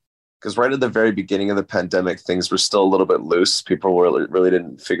because right at the very beginning of the pandemic, things were still a little bit loose. People really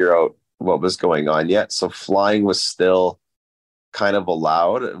didn't figure out what was going on yet. So flying was still kind of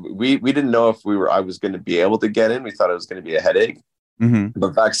allowed. We didn't know if I was going to be able to get in. We thought it was going to be a headache,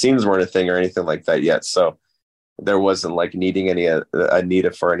 but vaccines weren't a thing or anything like that yet. So there wasn't like needing a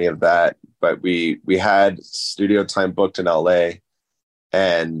need for any of that. But we had studio time booked in LA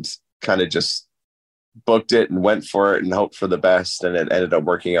and kind of just booked it and went for it and hoped for the best. And it ended up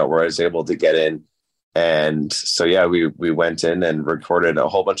working out where I was able to get in. And so, yeah, we went in and recorded a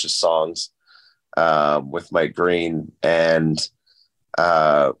whole bunch of songs with Mike Green. And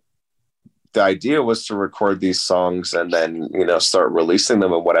the idea was to record these songs and then, start releasing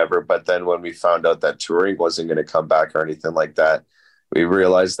them and whatever. But then when we found out that touring wasn't going to come back or anything like that, we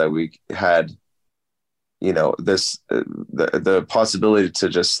realized that we had, the possibility to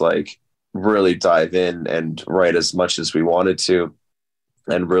just like really dive in and write as much as we wanted to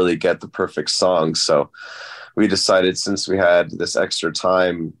and really get the perfect song. So we decided, since we had this extra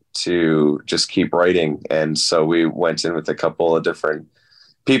time, to just keep writing. And so we went in with a couple of different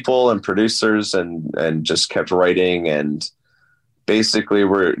people and producers and just kept writing. And basically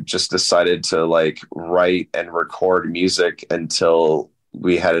we're just decided to like write and record music until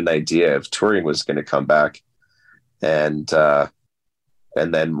we had an idea if touring was going to come back. And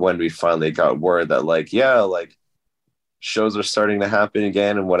then when we finally got word that like, yeah, like shows are starting to happen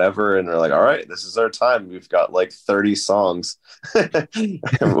again and whatever, and we're like, all right, this is our time. We've got like 30 songs,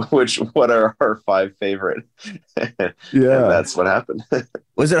 what are our 5 favorite? Yeah. And that's what happened.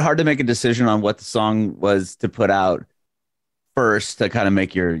 Was it hard to make a decision on what the song was to put out first to kind of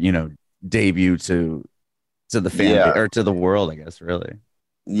make your, debut to the fan or to the world, I guess, really?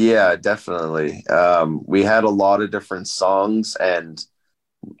 Yeah, definitely. We had a lot of different songs, and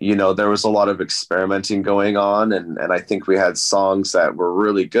there was a lot of experimenting going on, and I think we had songs that were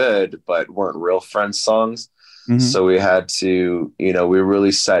really good but weren't Real Friends songs. Mm-hmm. So we had to, we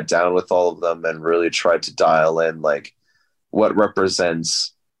really sat down with all of them and really tried to dial in like what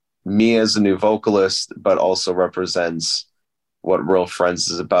represents me as a new vocalist, but also represents what Real Friends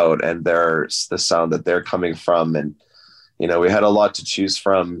is about, and there's the sound that they're coming from. And we had a lot to choose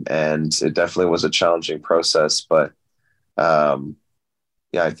from, and it definitely was a challenging process, but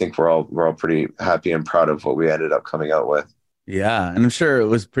yeah, I think we're all pretty happy and proud of what we ended up coming out with. Yeah, and I'm sure it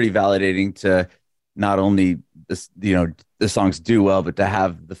was pretty validating to not only this, the songs do well, but to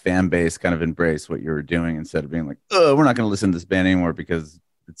have the fan base kind of embrace what you were doing instead of being like, oh, we're not going to listen to this band anymore because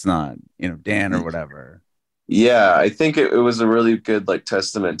it's not, Dan or whatever. Yeah, I think it was a really good like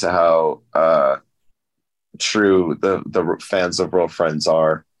testament to how true the fans of Real Friends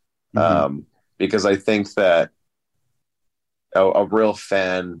are, because I think that a real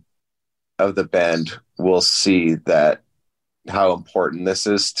fan of the band will see that how important this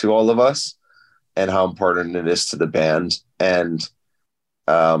is to all of us and how important it is to the band. And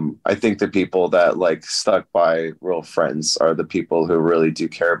I think the people that like stuck by Real Friends are the people who really do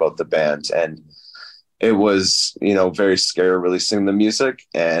care about the band. And it was, very scary releasing the music,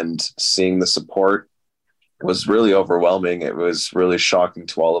 and seeing the support was really overwhelming. It was really shocking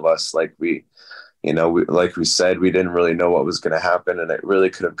to all of us. Like like we said, we didn't really know what was going to happen, and it really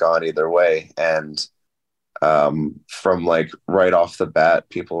could have gone either way. And from like right off the bat,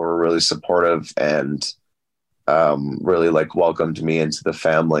 people were really supportive and really like welcomed me into the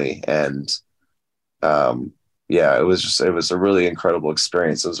family. And it was a really incredible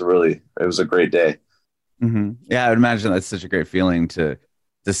experience. It was a great day. Mm-hmm. Yeah, I would imagine that's such a great feeling to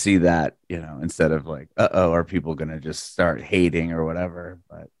see that, instead of like, are people going to just start hating or whatever?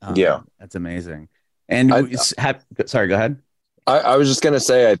 But that's amazing. And sorry, go ahead. I was just going to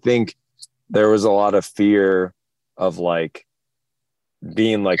say, I think there was a lot of fear of like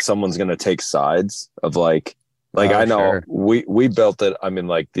being like someone's going to take sides of like I know sure. we built it. I mean,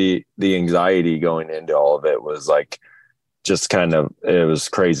 like the anxiety going into all of it was like, just kind of, it was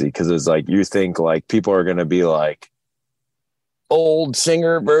crazy. Cause it's like, you think like people are going to be like, old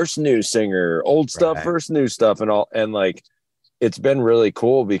singer versus new singer, old stuff versus new stuff and all. And like, it's been really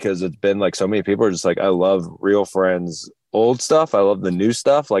cool because it's been like so many people are just like, I love Real Friends old stuff. I love the new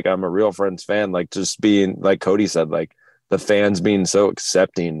stuff. Like I'm a Real Friends fan, like just being like Cody said, like the fans being so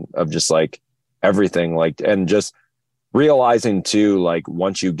accepting of just like everything, like, and just realizing too, like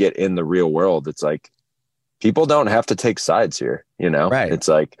once you get in the real world, it's like, people don't have to take sides here, Right. It's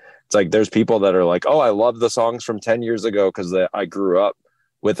like there's people that are like, oh, I love the songs from 10 years ago because I grew up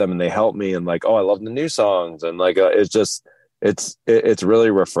with them and they helped me, and like, oh, I love the new songs, and like it's just it's really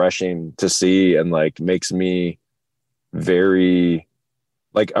refreshing to see, and like makes me very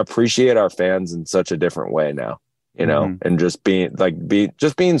like appreciate our fans in such a different way now, and just being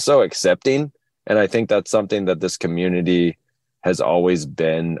so accepting. And I think that's something that this community has always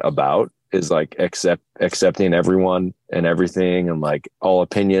been about, is like accepting everyone and everything, and like all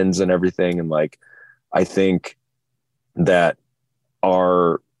opinions and everything. And like, I think that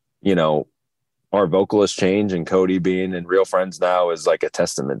our, our vocalist change and Cody being in Real Friends now is like a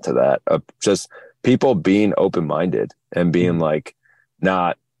testament to that, of just people being open-minded and being like,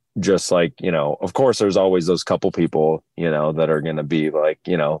 not just like, you know, of course there's always those couple people, you know, that are going to be like,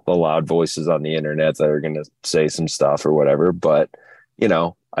 you know, the loud voices on the internet that are going to say some stuff or whatever. But, you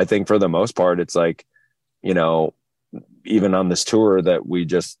know, I think for the most part, it's like, you know, even on this tour that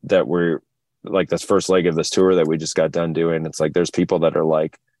we're like, this first leg of this tour that we just got done doing, it's like, there's people that are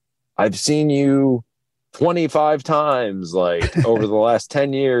like, I've seen you 25 times, like over the last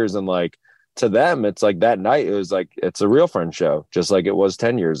 10 years. And like, to them, it's like that night, it was like, it's a Real Friend show, just like it was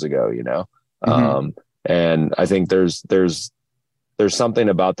 10 years ago, you know? And I think there's something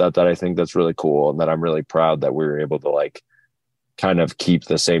about that I think that's really cool. And that I'm really proud that we were able to like kind of keep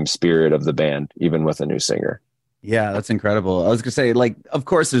the same spirit of the band, even with a new singer. Yeah, that's incredible. I was gonna say, like, of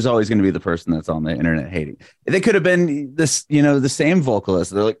course, there's always gonna be the person that's on the internet hating. They could have been this, you know, the same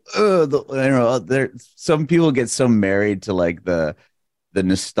vocalist. They're like, oh, you know, some people get so married to like the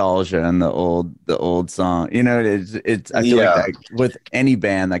nostalgia and the old song. You know, it's. I feel like that, with any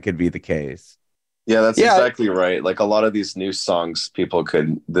band that could be the case. Yeah, that's exactly right. Like a lot of these new songs,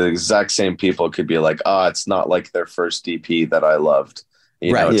 the exact same people could be like, it's not like their first EP that I loved,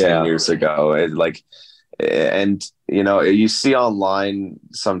 you know, 10 years ago. And, you know, you see online,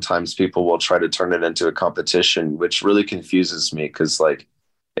 sometimes people will try to turn it into a competition, which really confuses me because, like,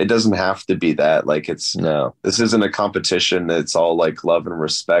 it doesn't have to be that. Like, this isn't a competition. It's all like love and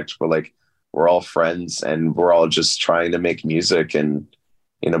respect. We're all friends and we're all just trying to make music, and,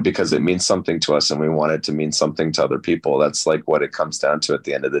 you know, because it means something to us and we want it to mean something to other people. That's like what it comes down to at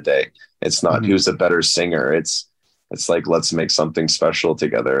the end of the day. It's not who's a better singer. It's like, let's make something special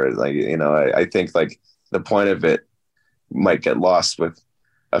together. Like, you know, I think like the point of it might get lost with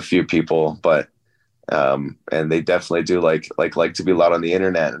a few people, but and they definitely do like to be loud on the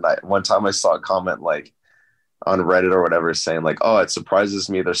internet. And one time I saw a comment like on Reddit or whatever saying like, oh, it surprises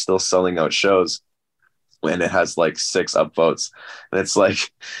me they're still selling out shows when it has like 6 upvotes. And it's like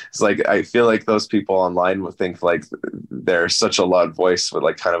I feel like those people online would think like they're such a loud voice with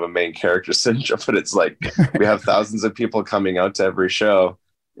like kind of a main character syndrome, but it's like we have thousands of people coming out to every show.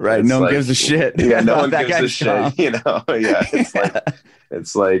 Right. No one gives a shit. Yeah, no one gives a shit. You know, yeah.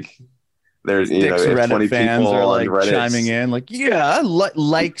 It's like there's, you know, Reddit 20 fans people are like on Reddit chiming in, like, yeah,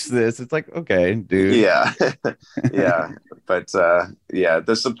 likes this. It's like, okay, dude. Yeah, yeah. But yeah,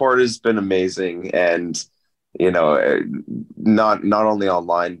 the support has been amazing, and you know, not only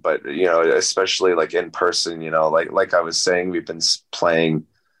online, but you know, especially like in person. You know, like I was saying, we've been playing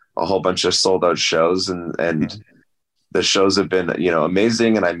a whole bunch of sold out shows, and the shows have been, you know,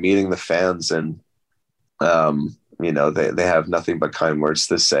 amazing, and I'm meeting the fans, and you know, they have nothing but kind words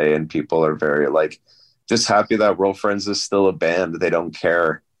to say, and people are very like just happy that Real Friends is still a band. They don't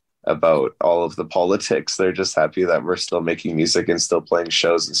care about all of the politics. They're just happy that we're still making music and still playing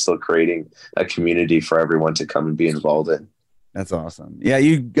shows and still creating a community for everyone to come and be involved in. That's awesome. Yeah,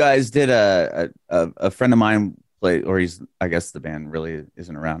 you guys did a friend of mine play, or I guess the band really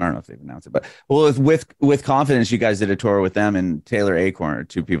isn't around. I don't know if they've announced it, but well, with Confidence, you guys did a tour with them and Taylor Acorn, are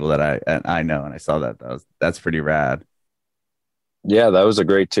 2 people that I know, and I saw that's pretty rad. Yeah, that was a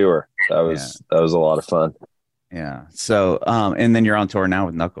great tour. That was a lot of fun. Yeah. So, and then you're on tour now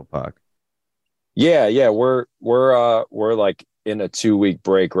with Knuckle Puck. Yeah. We're like in a 2-week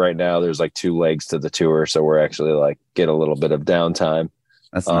break right now. There's like 2 legs to the tour, so we're actually like get a little bit of downtime.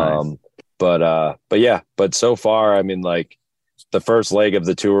 That's nice. But so far, I mean, like the first leg of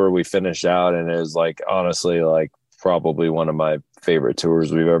the tour we finished out, and it was like honestly like probably one of my favorite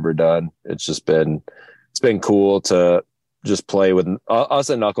tours we've ever done. It's been cool to just play with us.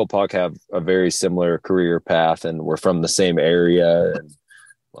 And Knuckle Puck have a very similar career path, and we're from the same area, and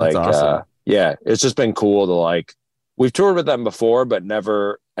like awesome. It's just been cool to like, we've toured with them before but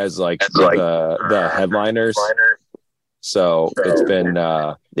never as like the headliners. So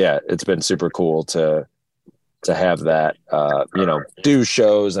it's been super cool to have that, you know, do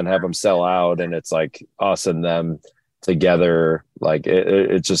shows and have them sell out, and it's like us and them together. Like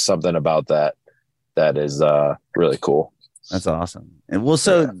it's just something about that is really cool. That's awesome. And well,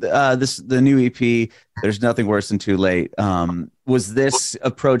 so the new EP, There's Nothing Worse Than Too Late. Was this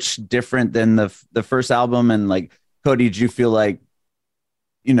approach different than the first album? And like, Cody, did you feel like,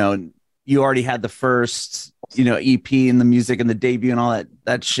 you know, you already had the first, you know, EP and the music and the debut and all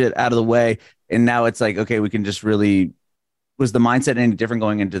that shit out of the way, and now it's like, okay, we can just really, was the mindset any different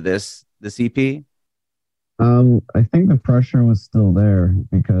going into this EP? I think the pressure was still there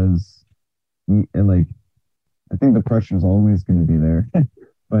because, like, I think the pressure is always going to be there,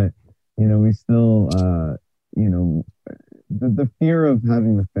 but you know, we still, you know, the fear of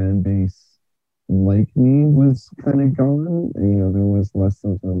having the fan base like me was kind of gone. And, there was less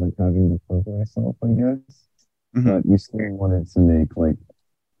of like having to prove myself, I guess. But we still wanted to make like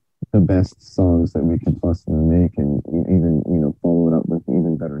the best songs that we could possibly make, and even follow it up with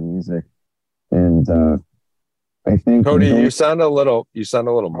even better music. And I think Cody, you sound a little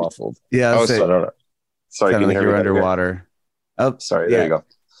muffled. Yeah, I don't know. Sorry, can like you hear you're me underwater. Oh, sorry. There you go.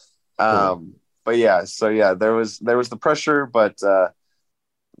 Cool. But yeah, so yeah, there was the pressure, but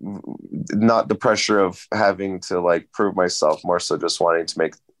not the pressure of having to like prove myself, more so just wanting to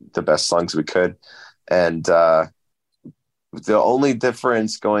make the best songs we could. And the only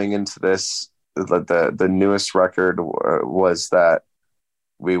difference going into this, the newest record, was that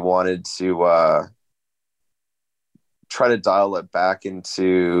we wanted to try to dial it back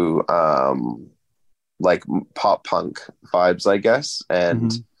into like pop punk vibes, I guess,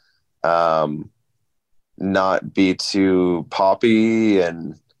 and not be too poppy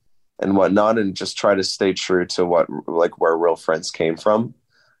and whatnot, and just try to stay true to where Real Friends came from.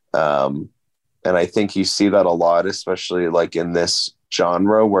 And I think you see that a lot, especially like in this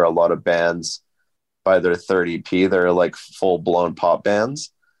genre where a lot of bands by their third EP, they're like full blown pop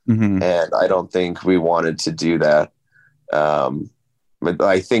bands. And I don't think we wanted to do that. But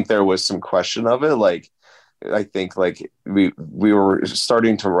I think there was some question of it. Like, I think like we were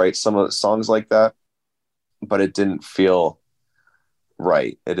starting to write some of the songs like that, but it didn't feel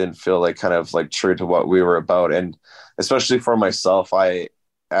right. It didn't feel like kind of like true to what we were about. And especially for myself, I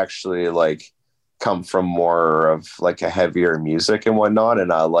actually like come from more of like a heavier music and whatnot.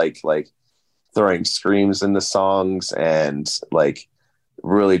 And I like throwing screams into songs and like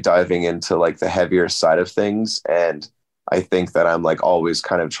really diving into like the heavier side of things. And I think that I'm like always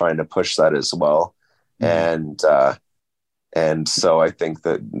kind of trying to push that as well. And so I think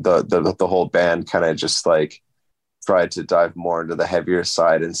that the whole band kind of just like tried to dive more into the heavier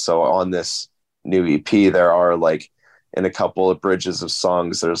side. And so on this new EP, there are like in a couple of bridges of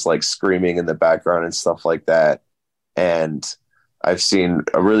songs, there's like screaming in the background and stuff like that. And I've seen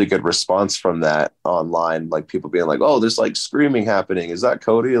a really good response from that online, like people being like, "Oh, there's like screaming happening. Is that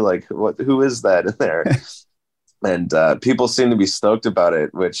Cody? Like, who is that in there?" And people seem to be stoked about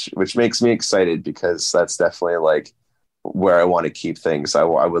it, which makes me excited, because that's definitely like where I want to keep things. I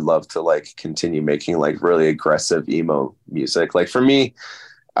would love to like continue making like really aggressive emo music. Like for me,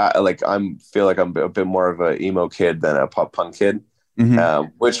 feel like I'm a bit more of an emo kid than a pop punk kid,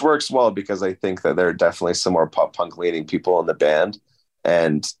 which works well because I think that there are definitely some more pop punk leaning people in the band,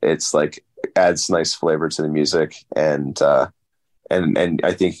 and it's like adds nice flavor to the music. And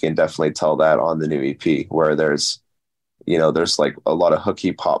I think you can definitely tell that on the new EP, where there's like a lot of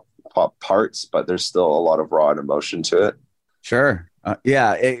hooky pop parts, but there's still a lot of raw emotion to it. Sure.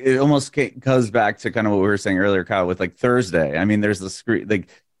 Yeah, it almost goes back to kind of what we were saying earlier, Kyle, with like Thursday. I mean, there's the screen, like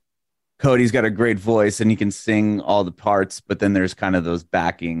Cody's got a great voice and he can sing all the parts, but then there's kind of those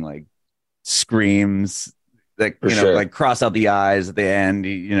backing like screams that like cross out the eyes at the end.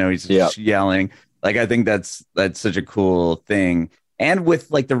 He's just yelling. Like, I think that's such a cool thing. And with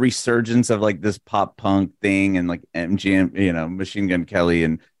like the resurgence of like this pop punk thing and like MGM, Machine Gun Kelly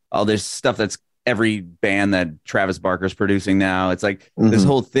and all this stuff that's every band that Travis Barker's producing now. It's like this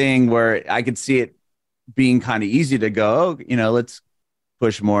whole thing where I could see it being kind of easy to go, let's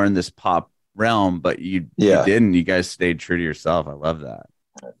push more in this pop realm, but you didn't. You guys stayed true to yourself. I love that.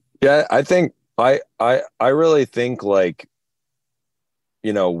 Yeah, I think I really think like,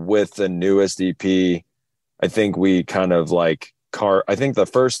 with the newest EP, I think we kind of like I think the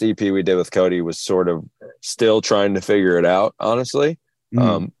first EP we did with Cody was sort of still trying to figure it out, honestly.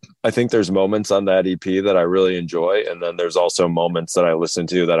 I think there's moments on that EP that I really enjoy, and then there's also moments that I listen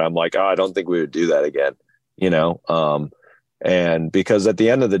to that I'm like, I don't think we would do that again, and because at the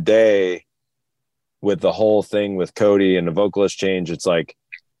end of the day, with the whole thing with Cody and the vocalist change, it's like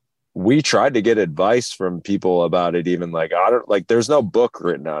we tried to get advice from people about it, even like there's no book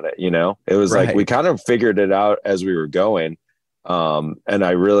written on it, it was like we kind of figured it out as we were going. And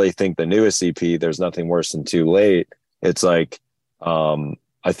I really think the newest EP, There's Nothing Worse Than Too Late, it's like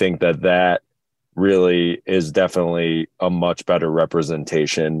I think that really is definitely a much better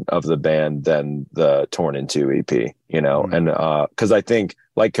representation of the band than the Torn in Two EP, and because I think,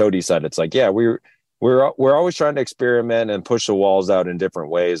 like Cody said, it's like, we're always trying to experiment and push the walls out in different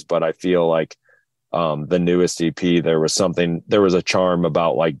ways, but I feel like the newest EP, there was a charm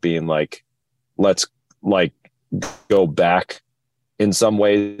about like being like, let's like go back in some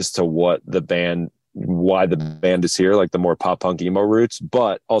ways to why the band is here, like the more pop punk emo roots,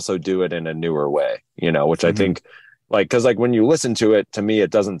 but also do it in a newer way, which I think like, cause like when you listen to it, to me, it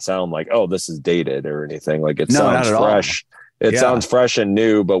doesn't sound like, oh, this is dated or anything. Like it sounds fresh. It sounds fresh and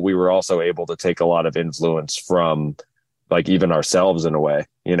new, but we were also able to take a lot of influence from like even ourselves in a way,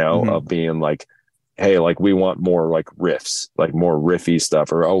 you know, of being like, hey, like we want more like riffs, like more riffy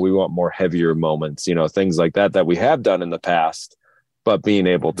stuff, or, oh, we want more heavier moments, you know, things like that we have done in the past, but being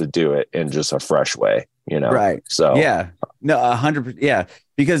able to do it in just a fresh way, you know? Right. So yeah, no, 100%. Yeah.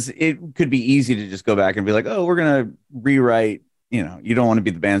 Because it could be easy to just go back and be like, oh, we're going to rewrite, you know, you don't want to be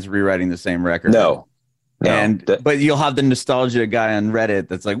the band's rewriting the same record. No. But you'll have the nostalgia guy on Reddit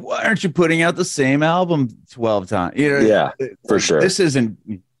that's like, why aren't you putting out the same album 12 times? You know, yeah, for like, sure. This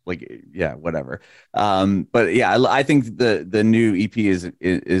isn't like, yeah, whatever. But yeah, I think the new EP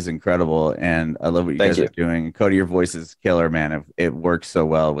is incredible, and I love what you guys are doing. Cody, your voice is killer, man. It works so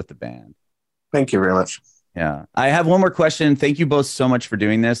well with the band. Thank you very much. Yeah, I have one more question. Thank you both so much for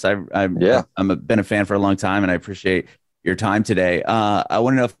doing this. I've been a fan for a long time, and I appreciate your time today. I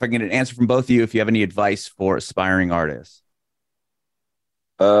want to know if I can get an answer from both of you, if you have any advice for aspiring artists.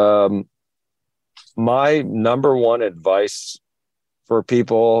 My number one advice for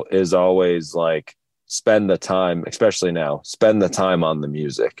people is always like spend the time, especially now, spend the time on the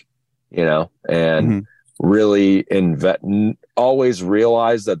music, you know, and really always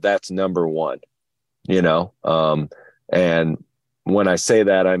realize that that's number one, you know? And when I say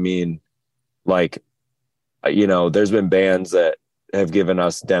that, I mean, like, you know, there's been bands that have given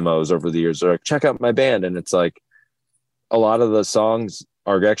us demos over the years. They're like, check out my band. And it's like, a lot of the songs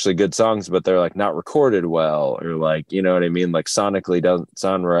are actually good songs, but they're like not recorded well, or like, you know what I mean? Like sonically doesn't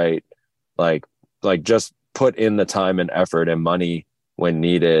sound right. Like just put in the time and effort and money when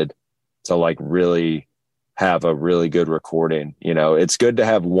needed to like really have a really good recording. You know, it's good to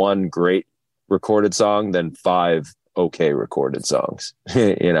have one great recorded song than 5 okay recorded songs,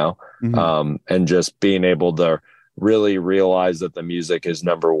 you know? And just being able to really realize that the music is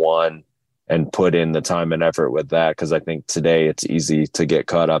number one and put in the time and effort with that. Cause I think today it's easy to get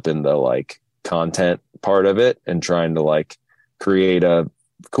caught up in the like content part of it and trying to like create a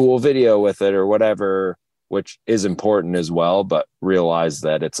cool video with it or whatever, which is important as well, but realize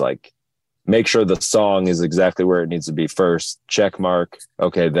that it's like, make sure the song is exactly where it needs to be first, check mark.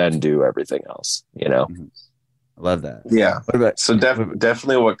 Okay. Then do everything else, you know? I love that. Yeah. So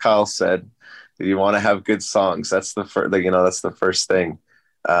definitely what Kyle said, you want to have good songs. That's the first, like, you know, that's the first thing.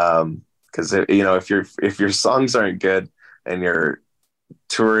 Cause you know, if your songs aren't good and you're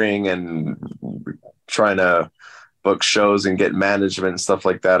touring and trying to book shows and get management and stuff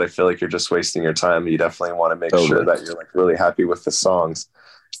like that, I feel like you're just wasting your time. You definitely want to make sure that you're like really happy with the songs.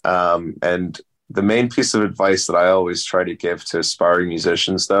 And the main piece of advice that I always try to give to aspiring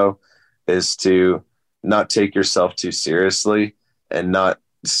musicians though, is to not take yourself too seriously and not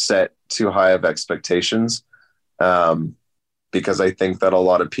set too high of expectations. Because I think that a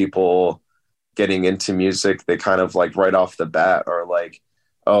lot of people getting into music, they kind of like right off the bat are like,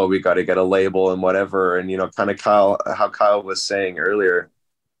 oh, we got to get a label and whatever. And, you know, kind of how Kyle was saying earlier,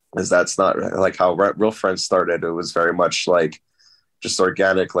 is that's not like how Real Friends started. It was very much like just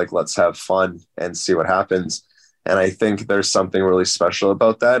organic, like let's have fun and see what happens. And I think there's something really special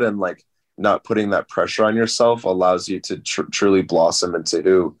about that. And like not putting that pressure on yourself allows you to truly blossom into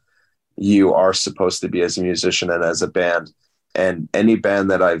who you are supposed to be as a musician and as a band. And any band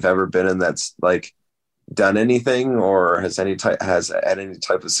that I've ever been in that's like done anything or has had any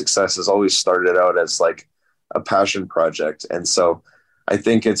type of success has always started out as like a passion project. And so I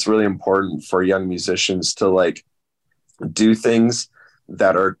think it's really important for young musicians to like do things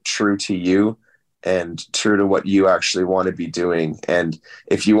that are true to you and true to what you actually want to be doing. And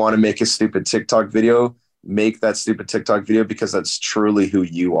if you want to make a stupid TikTok video, make that stupid TikTok video because that's truly who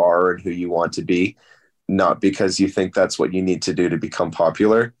you are and who you want to be, not because you think that's what you need to do to become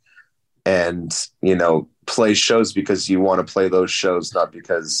popular. And, you know, play shows because you want to play those shows, not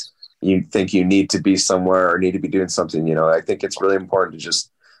because you think you need to be somewhere or need to be doing something. You know, I think it's really important to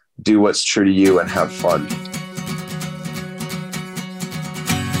just do what's true to you and have fun.